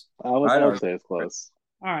close. I would say it's close.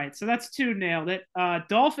 All right, so that's 2 nailed it.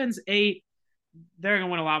 Dolphins 8. They're going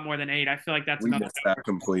to win a lot more than 8. I feel like that's missed that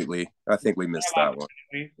completely. I think we missed that one.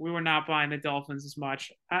 We were not buying the Dolphins as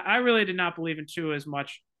much. I really did not believe in Tua as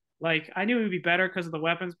much. Like, I knew he would be better because of the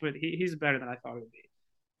weapons, but he's better than I thought he would be.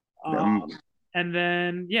 And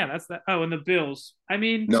then, yeah, that's that. Oh, and the Bills. I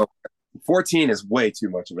mean, no, 14 is way too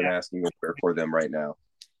much of an asking for them right now.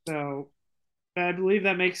 So I believe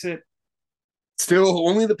that makes it still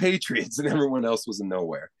only the Patriots, and everyone else was in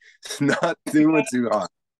nowhere. Not doing too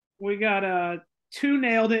hot. We got 2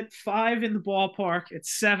 nailed it, 5 in the ballpark.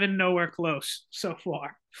 It's 7 nowhere close so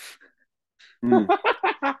far.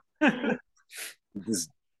 This is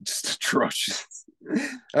just atrocious.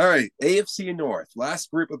 All right, AFC North.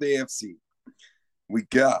 Last group of the AFC. We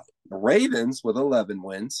got the Ravens with 11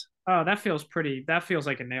 wins. Oh, that feels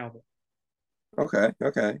like a nailed it. Okay.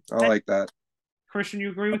 I like that. Christian,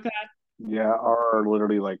 you agree with that? Yeah, our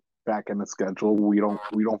literally like back in the schedule, we don't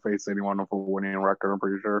face anyone with a winning record, I'm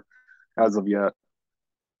pretty sure, as of yet.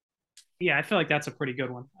 Yeah, I feel like that's a pretty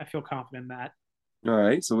good one. I feel confident in that. All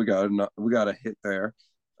right, so we got a hit there.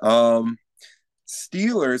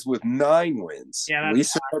 Steelers with 9 wins. Yeah, we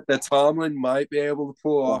said that Tomlin might be able to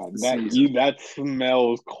pull off the season. That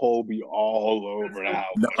smells Colby all over the house.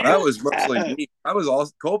 No, that was mostly me.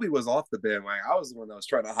 Colby was off the bandwagon. I was the one that was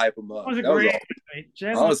trying to hype him up. I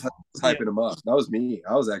was hyping him up. That was me.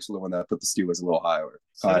 I was actually the one that put the Steelers a little higher.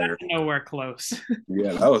 So that's nowhere close.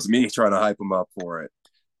 Yeah, that was me trying to hype him up for it.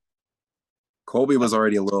 Colby was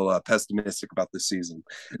already a little pessimistic about this season.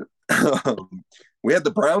 We had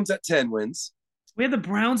the Browns at 10 wins. We had the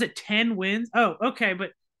Browns at 10 wins. Oh, okay,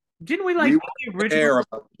 but didn't we like the original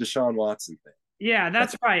about the Deshaun Watson thing? Yeah,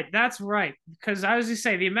 that's right. That's right. Because I was going to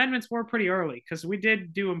say the amendments were pretty early because we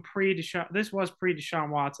did do them pre-Deshaun. This was pre-Deshaun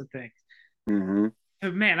Watson thing. Mm-hmm.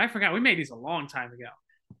 Oh, man, I forgot. We made these a long time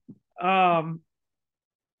ago.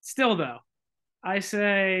 Still, though, I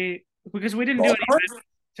say because we didn't do anything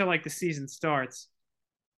until like the season starts.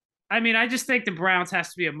 I mean, I just think the Browns has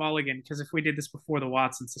to be a mulligan because if we did this before the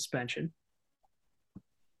Watson suspension.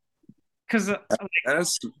 Because I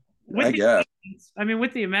guess. I mean,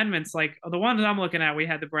 with the amendments, like the ones I'm looking at, we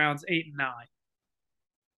had the Browns 8 and 9.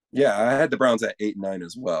 Yeah, I had the Browns at 8 and 9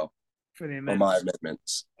 as well. For the amendments. For my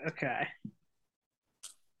amendments. Okay.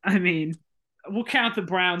 I mean, we'll count the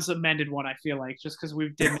Browns amended one, I feel like, just because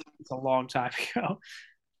we've did it a long time ago.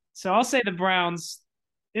 So I'll say the Browns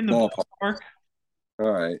in the ballpark.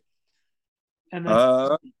 All right. And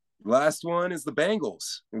then last one is the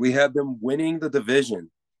Bengals. We have them winning the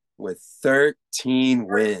division with 13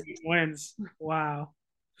 wins. Wow.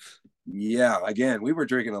 Yeah, again, we were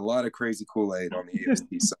drinking a lot of crazy Kool-Aid on the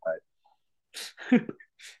AFC side.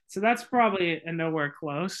 So that's probably a nowhere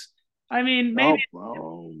close. I mean, maybe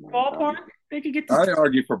ballpark. God. They could get to I'd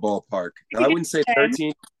argue for ballpark. I wouldn't say 13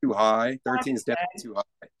 is too high. 13 is definitely too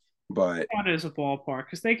high. But it is a ballpark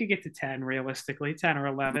because they could get to 10 realistically, 10 or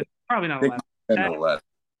 11. Probably not 11. 10 or 11.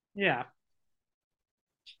 Yeah.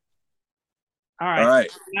 All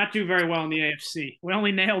right. Not do very well in the AFC. We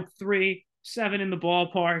only nailed 3, 7 in the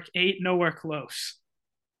ballpark, 8 nowhere close.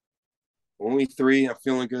 Only 3. I'm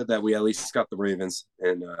feeling good that we at least got the Ravens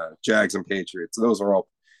and Jags and Patriots. Those are all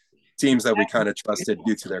teams that we kind of trusted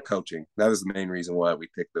due to their coaching. That was the main reason why we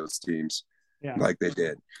picked those teams like they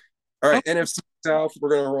did. All right, NFC South, we're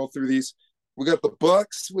going to roll through these. We got the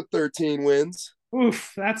Bucks with 13 wins.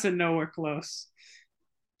 Oof, that's a nowhere close.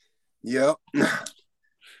 Yep.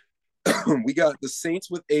 We got the Saints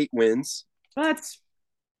with 8 wins. That's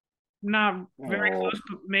not very close,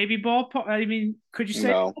 but maybe ballpark. I mean, could you say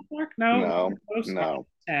ballpark? No. 10.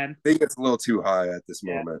 I think it's a little too high at this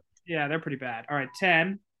moment. Yeah, they're pretty bad. All right,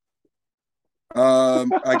 10.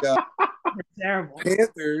 I got terrible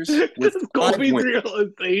Panthers with 5 wins.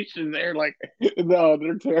 Realization. They're like, no,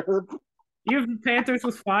 they're terrible. You have Panthers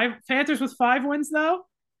with 5. Panthers with 5 wins, though.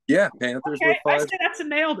 Yeah, Panthers with 5. I say that's a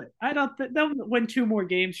nailed it. I don't. They'll win 2 more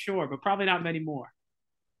games, sure, but probably not many more.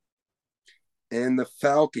 And the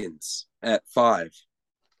Falcons at 5.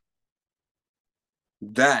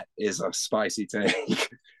 That is a spicy take.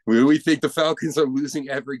 We think the Falcons are losing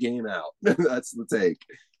every game out. That's the take.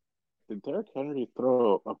 Did Derrick Henry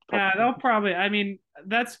throw up? Yeah, they'll probably. I mean,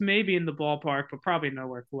 that's maybe in the ballpark, but probably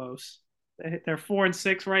nowhere close. They're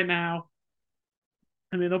 4-6 right now.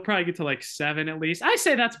 I mean, they'll probably get to like 7 at least. I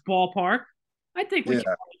say that's ballpark. I think we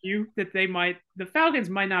can argue that they might. The Falcons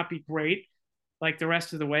might not be great like the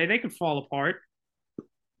rest of the way. They could fall apart.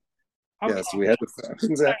 Yes, we had the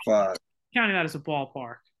Falcons at 5. Counting that as a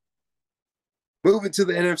ballpark. Moving to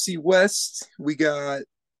the NFC West, we got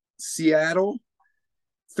Seattle.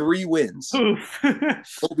 3 wins.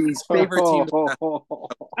 Kobe's favorite team.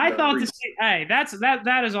 I thought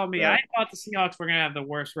that is on me. Yeah. I thought the Seahawks were going to have the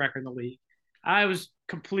worst record in the league. I was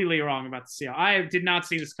completely wrong about the Seahawks. I did not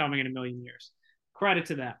see this coming in a million years. Credit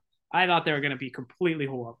to them. I thought they were going to be completely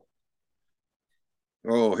horrible.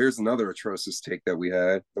 Oh, here's another atrocious take that we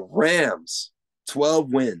had. The Rams,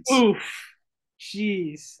 12 wins. Oof.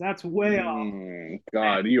 Jeez, that's way off.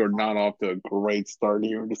 God, you are not off to a great start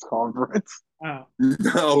here in this conference. Oh.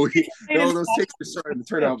 No, those takes are starting to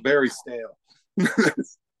turn out very stale.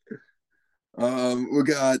 We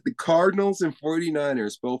got the Cardinals and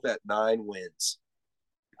 49ers both at 9 wins.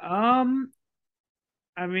 I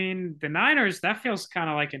mean, the Niners, that feels kind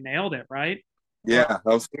of like a nailed it, right? Yeah,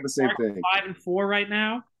 I was thinking the same thing. 5-4 right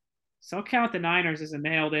now. So I'll count the Niners as a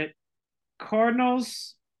nailed it.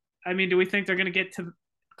 Cardinals, I mean, do we think they're going to get to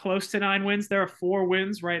close to 9 wins? There are 4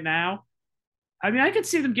 wins right now. I mean, I could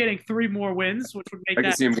see them getting 3 more wins, which would make I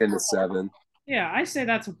can see them getting to 7. Yeah, I say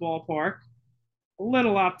that's a ballpark. A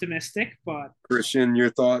little optimistic, but Christian, your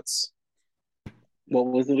thoughts? What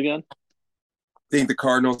was it again? Think the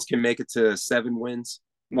Cardinals can make it to 7 wins?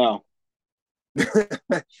 No.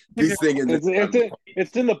 He's thinking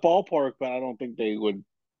it's in the ballpark, but I don't think they would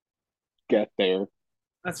get there.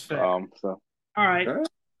 That's fair. So all right.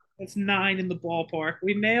 That's 9 in the ballpark.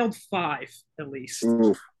 We nailed 5 at least.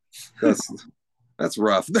 Oof. That's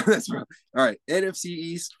rough. That's rough. All right, NFC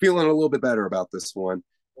East, feeling a little bit better about this one.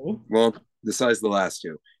 Ooh. Well, besides the last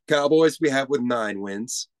 2. Cowboys, we have with 9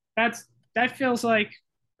 wins. That feels like,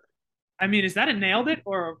 I mean, is that a nailed it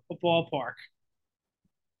or a ballpark?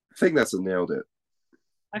 I think that's a nailed it.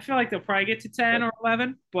 I feel like they'll probably get to 10 or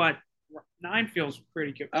 11, but 9 feels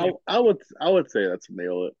pretty good. I would say that's a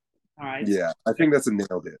nailed it. All right. Yeah, I think that's a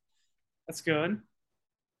nailed it. That's good.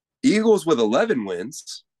 Eagles with 11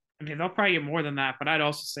 wins. I mean, they'll probably get more than that, but I'd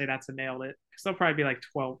also say that's a nailed it because they'll probably be like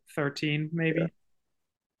 12, 13 maybe. Yeah.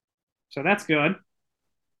 So that's good.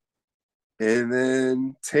 And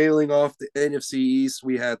then tailing off the NFC East,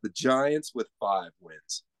 we had the Giants with 5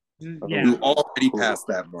 wins. Yeah. Who already passed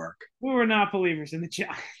that mark. We were not believers in the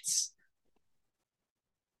Giants.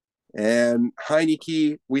 And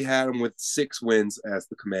Heineke, we had him with 6 wins as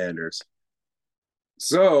the Commanders.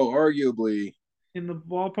 So, arguably, in the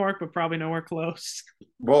ballpark, but probably nowhere close.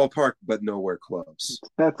 Ballpark, but nowhere close.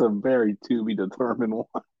 That's a very to be determined one.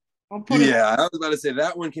 I was about to say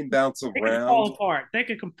that one can bounce around. They could fall apart. They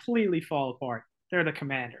could completely fall apart. They're the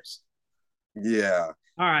Commanders. Yeah.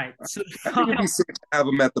 All right. So I think it'd be safe to have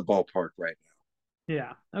them at the ballpark right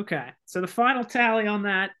Yeah. Okay. So the final tally on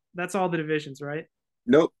that's all the divisions, right?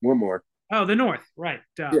 Nope, one more. Oh, the North. Right.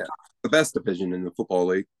 Duh. Yeah, the best division in the football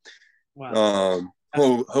league. Well,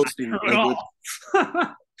 that's Hosting not true at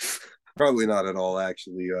all. probably not at all.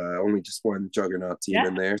 Actually, only just one juggernaut team Yeah.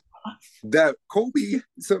 in there that Colby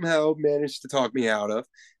somehow managed to talk me out of.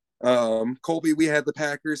 Colby, we had the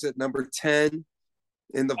Packers at number 10,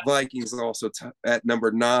 and the Vikings also at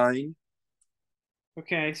number 9.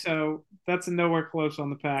 Okay, so that's nowhere close on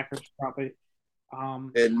the Packers, probably.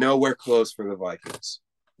 And nowhere close for the Vikings.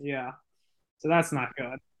 Yeah. So that's not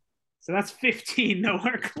good. So that's 15,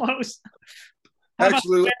 nowhere close.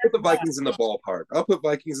 Actually, let's put the Vikings in the ballpark. I'll put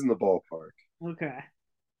Vikings in the ballpark. Okay.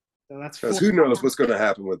 So that's because who knows what's going to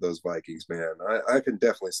happen with those Vikings, man. I can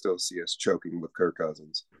definitely still see us choking with Kirk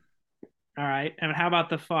Cousins. All right. And how about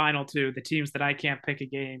the final two, the teams that I can't pick a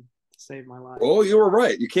game to save my life? Oh, you were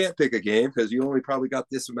right. You can't pick a game because you only probably got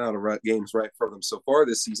this amount of games right for them so far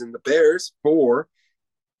this season. The Bears, 4.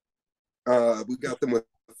 We got them with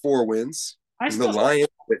 4 wins. The Lions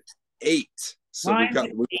with 8. So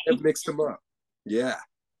we have mixed them up. Yeah.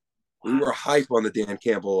 Wow. We were hype on the Dan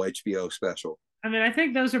Campbell HBO special. I mean, I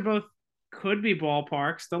think those are both could be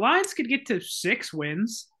ballparks. The Lions could get to 6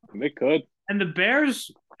 wins. They could. And the Bears,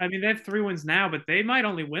 I mean, they have 3 wins now, but they might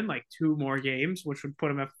only win like 2 more games, which would put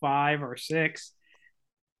them at 5 or 6.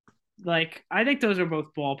 Like, I think those are both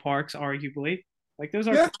ballparks, arguably. Like, those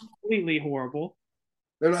are completely horrible.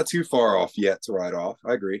 They're not too far off yet to write off.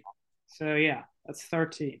 I agree. So, yeah, that's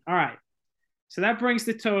 13. All right. So that brings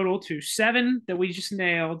the total to 7 that we just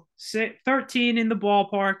nailed, 13 in the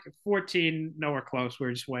ballpark, 14 nowhere close.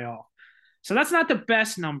 We're just way off. So that's not the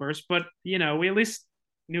best numbers, but we at least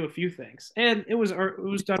knew a few things, and it was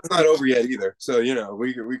done. It's not over yet either, so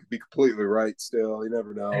we could be completely right still. You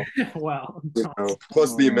never know. Well,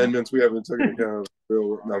 plus the amendments we haven't taken account of.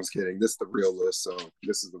 No, I'm just kidding. This is the real list, so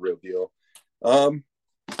this is the real deal.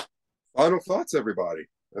 Final thoughts, everybody.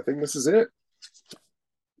 I think this is it.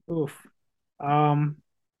 Oof. Man,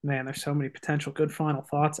 there's so many potential good final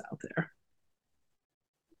thoughts out there.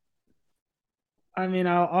 I mean,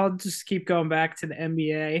 I'll just keep going back to the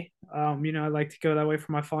NBA. I like to go that way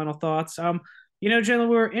for my final thoughts. Jalen,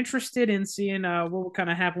 we were interested in seeing what would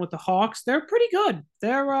kind of happen with the Hawks. They're pretty good.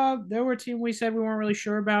 They were a team we said we weren't really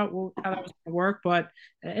sure about how that was going to work, but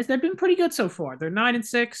they've been pretty good so far. They're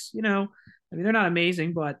 9-6. I mean, they're not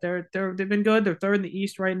amazing, but they've been good. They're 3rd in the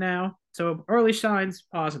East right now, so early signs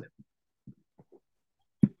positive.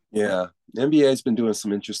 Yeah, the NBA has been doing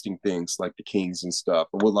some interesting things like the Kings and stuff.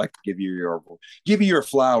 I would like to give you your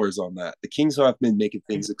flowers on that. The Kings have been making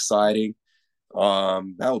things exciting.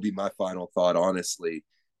 That will be my final thought, honestly,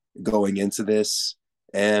 going into this.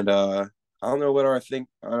 And I don't know what I think.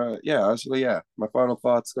 My final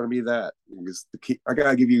thought's going to be that because I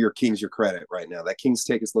gotta give you your Kings your credit right now. That Kings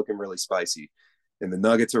take is looking really spicy, and the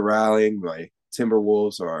Nuggets are rallying. My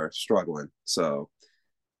Timberwolves are struggling. So.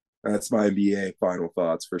 That's my NBA final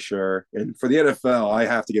thoughts for sure. And for the NFL, I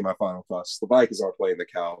have to get my final thoughts. The Vikings aren't playing the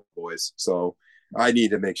Cowboys, so I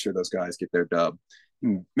need to make sure those guys get their dub.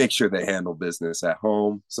 Make sure they handle business at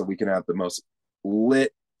home so we can have the most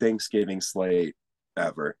lit Thanksgiving slate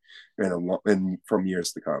ever and from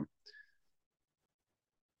years to come.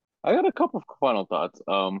 I got a couple of final thoughts.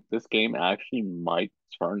 This game actually might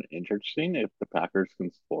turn interesting if the Packers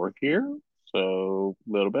can score here. So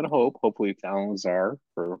a little bit of hope. Hopefully it's Alan Lazar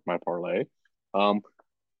for my parlay. And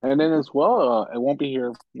then as well, I won't be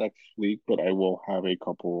here next week, but I will have a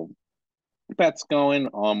couple bets going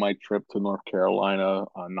on my trip to North Carolina,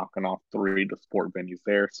 knocking off 3 to sport venues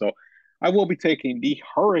there. So I will be taking the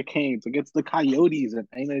Hurricanes against the Coyotes in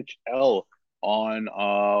NHL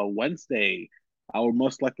on Wednesday. I would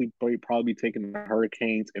most likely probably be taking the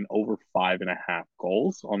Hurricanes in over 5.5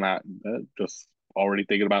 goals on that. Just already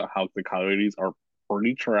thinking about how the Coyotes are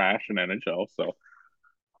pretty trash in NHL. So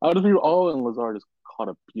out of you all, and Lazard just caught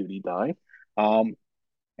a beauty dive. And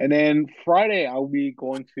then Friday, I'll be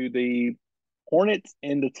going to the Hornets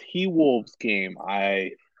and the T-Wolves game.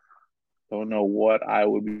 I don't know what I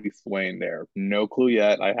would be swaying there. No clue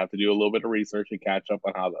yet. I have to do a little bit of research and catch up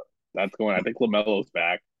on how that's going. I think LaMelo's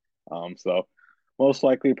back. So most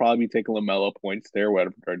likely probably be taking LaMelo points there,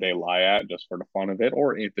 whatever they lie at, just for the fun of it,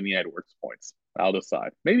 or Anthony Edwards points. I'll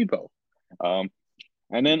decide. Maybe both.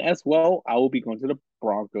 And then as well, I will be going to the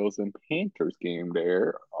Broncos and Panthers game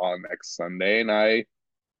there on next Sunday, and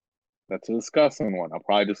that's a disgusting one. I'll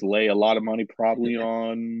probably just lay a lot of money probably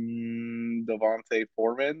on Devontae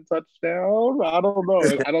Foreman touchdown. I don't know.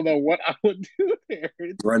 I don't know what I would do there.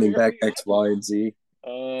 It's running back X, Y, and Z.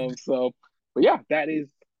 But yeah, that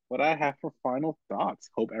is what I have for final thoughts.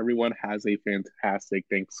 Hope everyone has a fantastic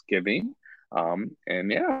Thanksgiving.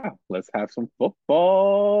 And yeah, let's have some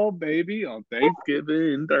football, baby, on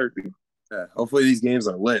Thanksgiving and Turkey. Yeah, hopefully these games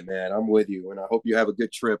are lit, man. I'm with you, and I hope you have a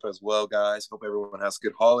good trip as well, guys. Hope everyone has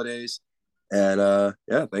good holidays, and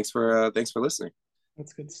yeah, thanks for listening.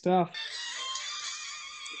 That's good stuff.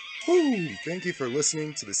 Woo! Thank you for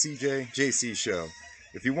listening to the CJ Show.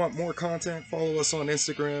 If you want more content, follow us on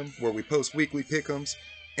Instagram, where we post weekly pick'ems,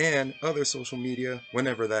 and other social media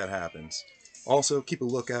whenever that happens. Also, keep a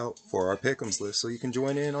lookout for our pick'ems list so you can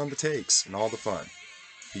join in on the takes and all the fun.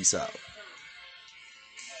 Peace out.